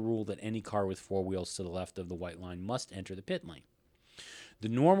reinstating the rule that any car with four wheels to the left of the white line must enter the pit lane. The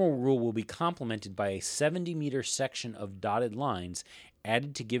normal rule will be complemented by a 70-meter section of dotted lines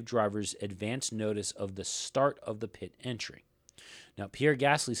added to give drivers advance notice of the start of the pit entry. Now, Pierre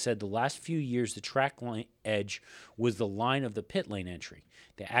Gasly said the last few years the track line edge was the line of the pit lane entry.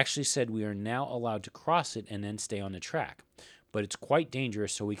 They actually said we are now allowed to cross it and then stay on the track. But it's quite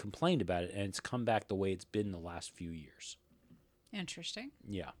dangerous, so we complained about it, and it's come back the way it's been the last few years. Interesting.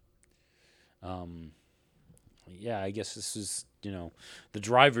 Yeah. I guess this is, the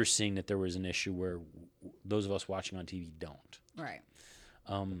drivers seeing that there was an issue where those of us watching on TV don't. Right.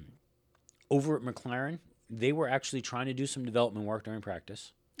 Over at McLaren, they were actually trying to do some development work during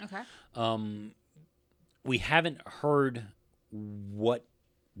practice. Okay. We haven't heard what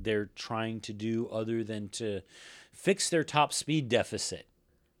they're trying to do other than to fix their top speed deficit.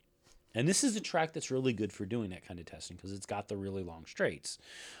 And this is a track that's really good for doing that kind of testing because it's got the really long straights.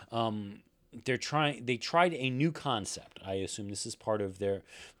 They tried a new concept. I assume this is part of the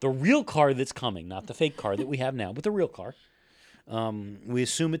real car that's coming, not the fake car that we have now, but the real car. We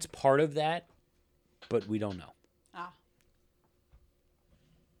assume it's part of that, but we don't know.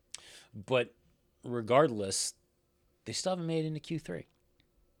 But regardless, they still haven't made it into Q3.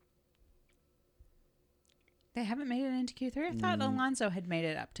 They haven't made it into Q3? I thought Alonso had made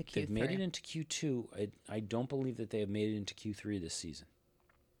it up to Q3. They've made it into Q2. I don't believe that they have made it into Q3 this season.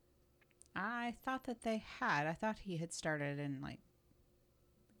 I thought that they had. I thought he had started in like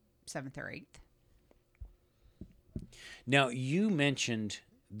 7th or 8th. Now, you mentioned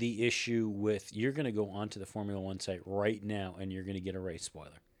the issue with you're going to go onto the Formula One site right now and you're going to get a race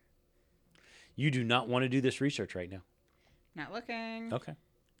spoiler. You do not want to do this research right now. Not looking. Okay.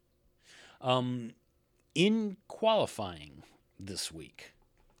 In qualifying this week,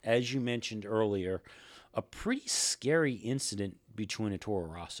 as you mentioned earlier, a pretty scary incident between the Toro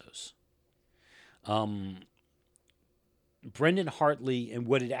Rossos. Brendan Hartley, and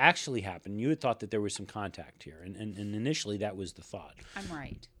what had actually happened, you had thought that there was some contact here, and initially that was the thought. I'm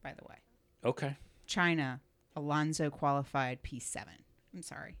right, by the way. Okay. China, Alonso qualified P7. I'm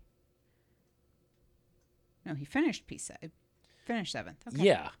sorry. No, he finished P7. Finished 7th. Okay.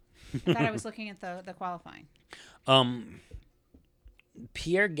 Yeah. I thought I was looking at the qualifying.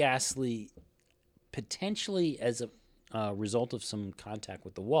 Pierre Gasly, potentially as a result of some contact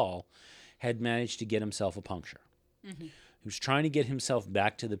with the wall, had managed to get himself a puncture. Mm-hmm. He was trying to get himself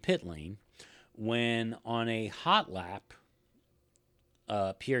back to the pit lane when, on a hot lap,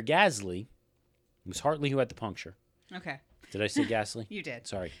 Pierre Gasly, it was Hartley who had the puncture. Okay. Did I say Gasly? You did.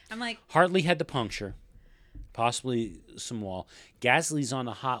 Sorry. I'm like... Hartley had the puncture, possibly some wall. Gasly's on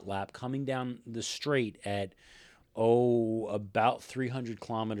a hot lap coming down the straight at, about 300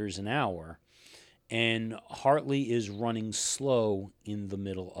 kilometers an hour. And Hartley is running slow in the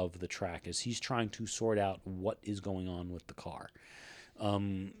middle of the track as he's trying to sort out what is going on with the car.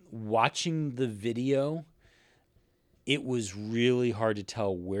 Watching the video, it was really hard to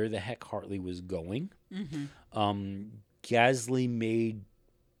tell where the heck Hartley was going. Mm-hmm. Gasly made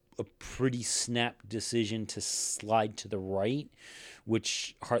a pretty snap decision to slide to the right,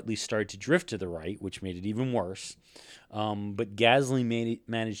 which Hartley started to drift to the right, which made it even worse. But Gasly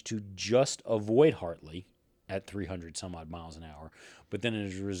managed to just avoid Hartley at 300 some odd miles an hour, but then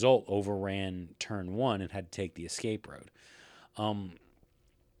as a result overran turn 1 and had to take the escape road.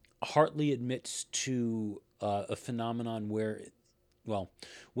 Hartley admits to a phenomenon where,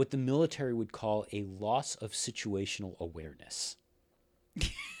 what the military would call a loss of situational awareness.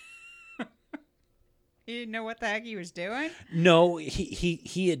 He didn't know what the heck he was doing? No,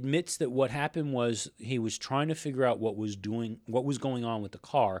 he admits that what happened was he was trying to figure out what was going on with the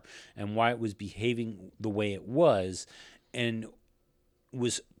car and why it was behaving the way it was, and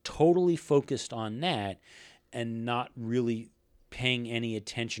was totally focused on that and not really paying any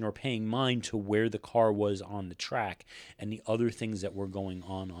attention or paying mind to where the car was on the track and the other things that were going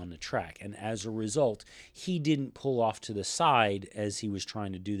on the track. And as a result, he didn't pull off to the side as he was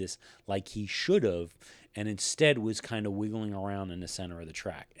trying to do this like he should have, and instead was kind of wiggling around in the center of the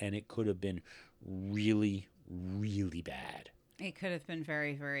track. And it could have been really, really bad. It could have been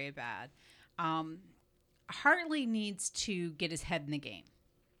very, very bad. Hartley needs to get his head in the game.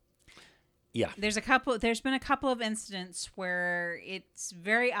 Yeah. There's been a couple of incidents where it's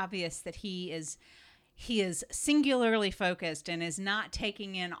very obvious that he is singularly focused and is not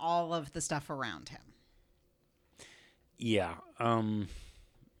taking in all of the stuff around him. Yeah.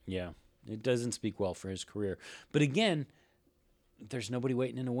 Yeah. It doesn't speak well for his career. But again, there's nobody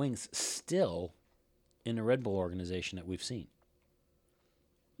waiting in the wings still in the Red Bull organization that we've seen.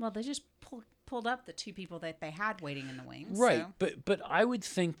 Well, they just pulled up the 2 people that they had waiting in the wings. Right, so. but I would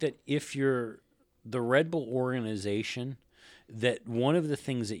think that if you're the Red Bull organization, that one of the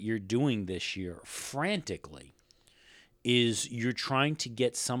things that you're doing this year frantically is you're trying to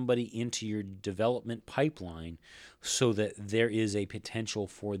get somebody into your development pipeline so that there is a potential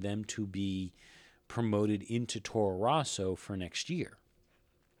for them to be promoted into Toro Rosso for next year.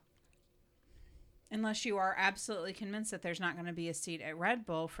 Unless you are absolutely convinced that there's not going to be a seat at Red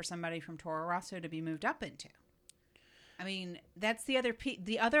Bull for somebody from Toro Rosso to be moved up into. I mean, that's the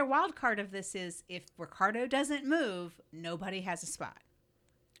other wild card of this is if Riccardo doesn't move, nobody has a spot.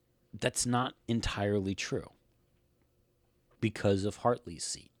 That's not entirely true because of Hartley's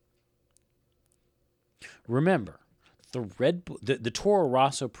seat. Remember, the Toro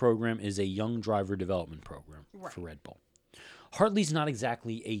Rosso program is a young driver development program for Red Bull. Hartley's not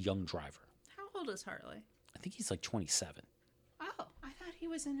exactly a young driver. How old is Hartley? I think he's like 27. Oh, I thought he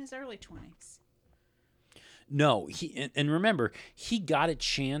was in his early 20s. No, and remember, he got a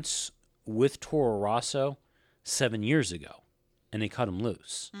chance with Toro Rosso 7 years ago, and they cut him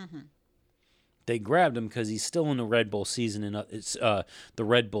loose. Mm-hmm. They grabbed him because he's still in the Red Bull season and the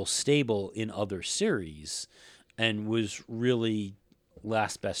Red Bull stable in other series, and was really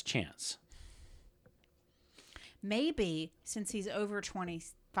last best chance. Maybe since he's over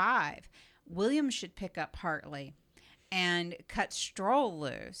 25, Williams should pick up Hartley and cut Stroll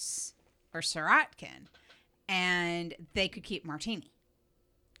loose or Sirotkin, and they could keep Martini.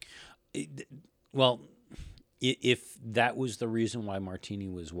 Well, if that was the reason why Martini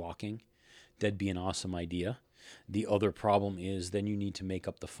was walking, that'd be an awesome idea. The other problem is then you need to make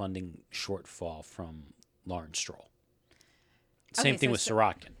up the funding shortfall from Lawrence Stroll. Same thing with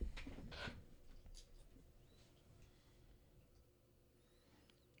Sorokin.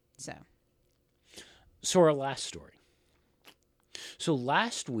 So our last story. So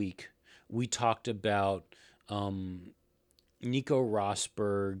last week we talked about Nico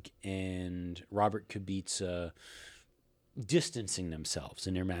Rosberg and Robert Kubica distancing themselves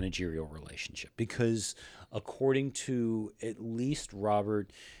in their managerial relationship because, according to at least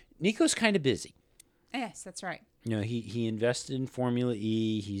Robert, Nico's kind of busy. Yes, that's right. You know, he invested in Formula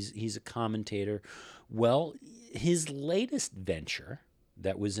E. He's a commentator. Well, his latest venture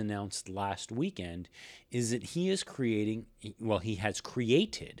that was announced last weekend is that he is creating, well, he has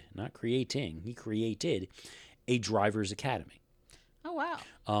created, not creating, he created a driver's academy. Oh,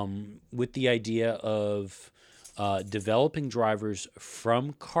 wow. With the idea of developing drivers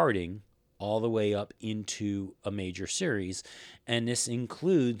from karting all the way up into a major series. And this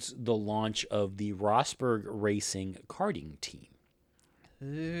includes the launch of the Rosberg Racing karting team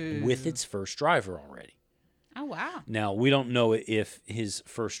with its first driver already. Oh, wow. Now, we don't know if his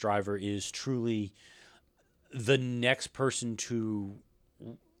first driver is truly the next person to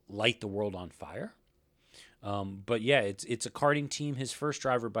light the world on fire. But yeah, it's a karting team. His first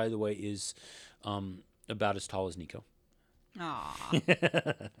driver, by the way, is about as tall as Nico.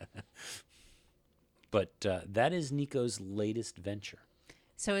 Aww. But that is Nico's latest venture.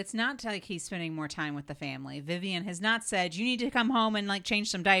 So it's not like he's spending more time with the family. Vivian has not said, you need to come home and like change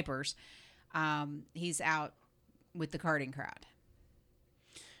some diapers. He's out with the karting crowd.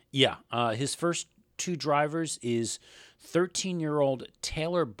 Yeah. His first two drivers is 13-year-old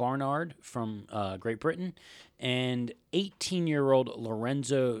Taylor Barnard from Great Britain and 18-year-old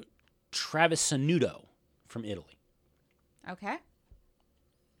Lorenzo Travisanuto from Italy. Okay.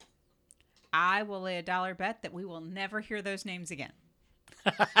 I will lay $1 bet that we will never hear those names again.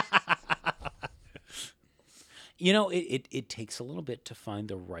 You know, it takes a little bit to find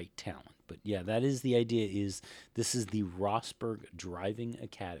the right talent. But yeah, that is the idea, is this is the Rosberg Driving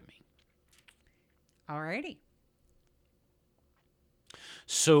Academy. Alrighty.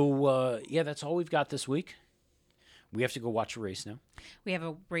 So, yeah, that's all we've got this week. We have to go watch a race now. We have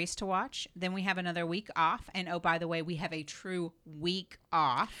a race to watch. Then we have another week off. And oh, by the way, we have a true week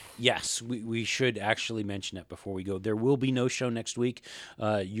off. Yes, we should actually mention it before we go. There will be no show next week.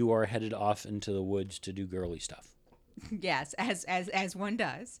 You are headed off into the woods to do girly stuff. Yes, as one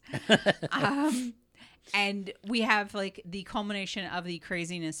does. And we have like the culmination of the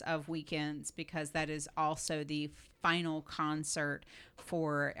craziness of weekends, because that is also the final concert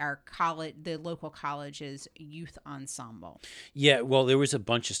for our college, the local college's youth ensemble. Yeah, well, there was a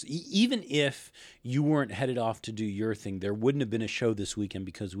bunch of even if you weren't headed off to do your thing, there wouldn't have been a show this weekend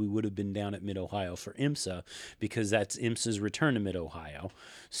because we would have been down at Mid-Ohio for IMSA, because that's IMSA's return to Mid-Ohio.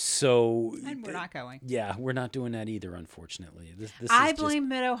 So, and we're not going. Yeah, we're not doing that either, unfortunately. I blame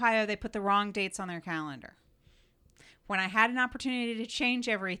Mid-Ohio. They put the wrong dates on their calendar. When I had an opportunity to change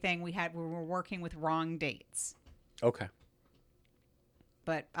everything, we were working with wrong dates. Okay.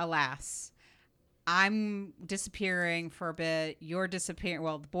 But alas, I'm disappearing for a bit. You're disappearing.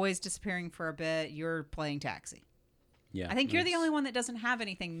 Well, the boy's disappearing for a bit. You're playing taxi. Yeah. I think you're the only one that doesn't have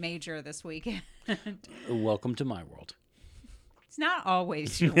anything major this weekend. Welcome to my world. It's not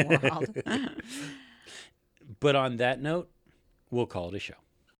always your world. But on that note, we'll call it a show.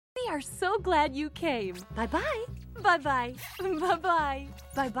 We are so glad you came. Bye-bye. Bye-bye. Bye-bye.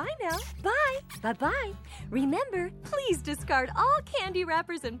 Bye-bye now. Bye. Bye-bye. Remember, please discard all candy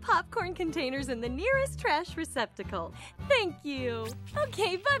wrappers and popcorn containers in the nearest trash receptacle. Thank you.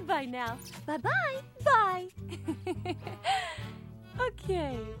 Okay, bye-bye now. Bye-bye. Bye.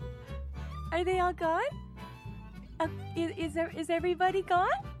 Okay. Are they all gone? Is everybody gone?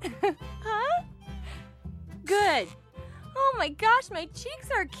 Huh? Good. Oh my gosh, my cheeks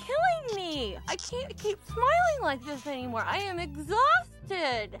are killing me. I can't keep smiling like this anymore. I am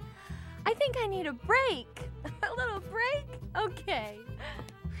exhausted. I think I need a break. A little break? Okay.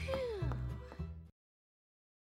 Whew.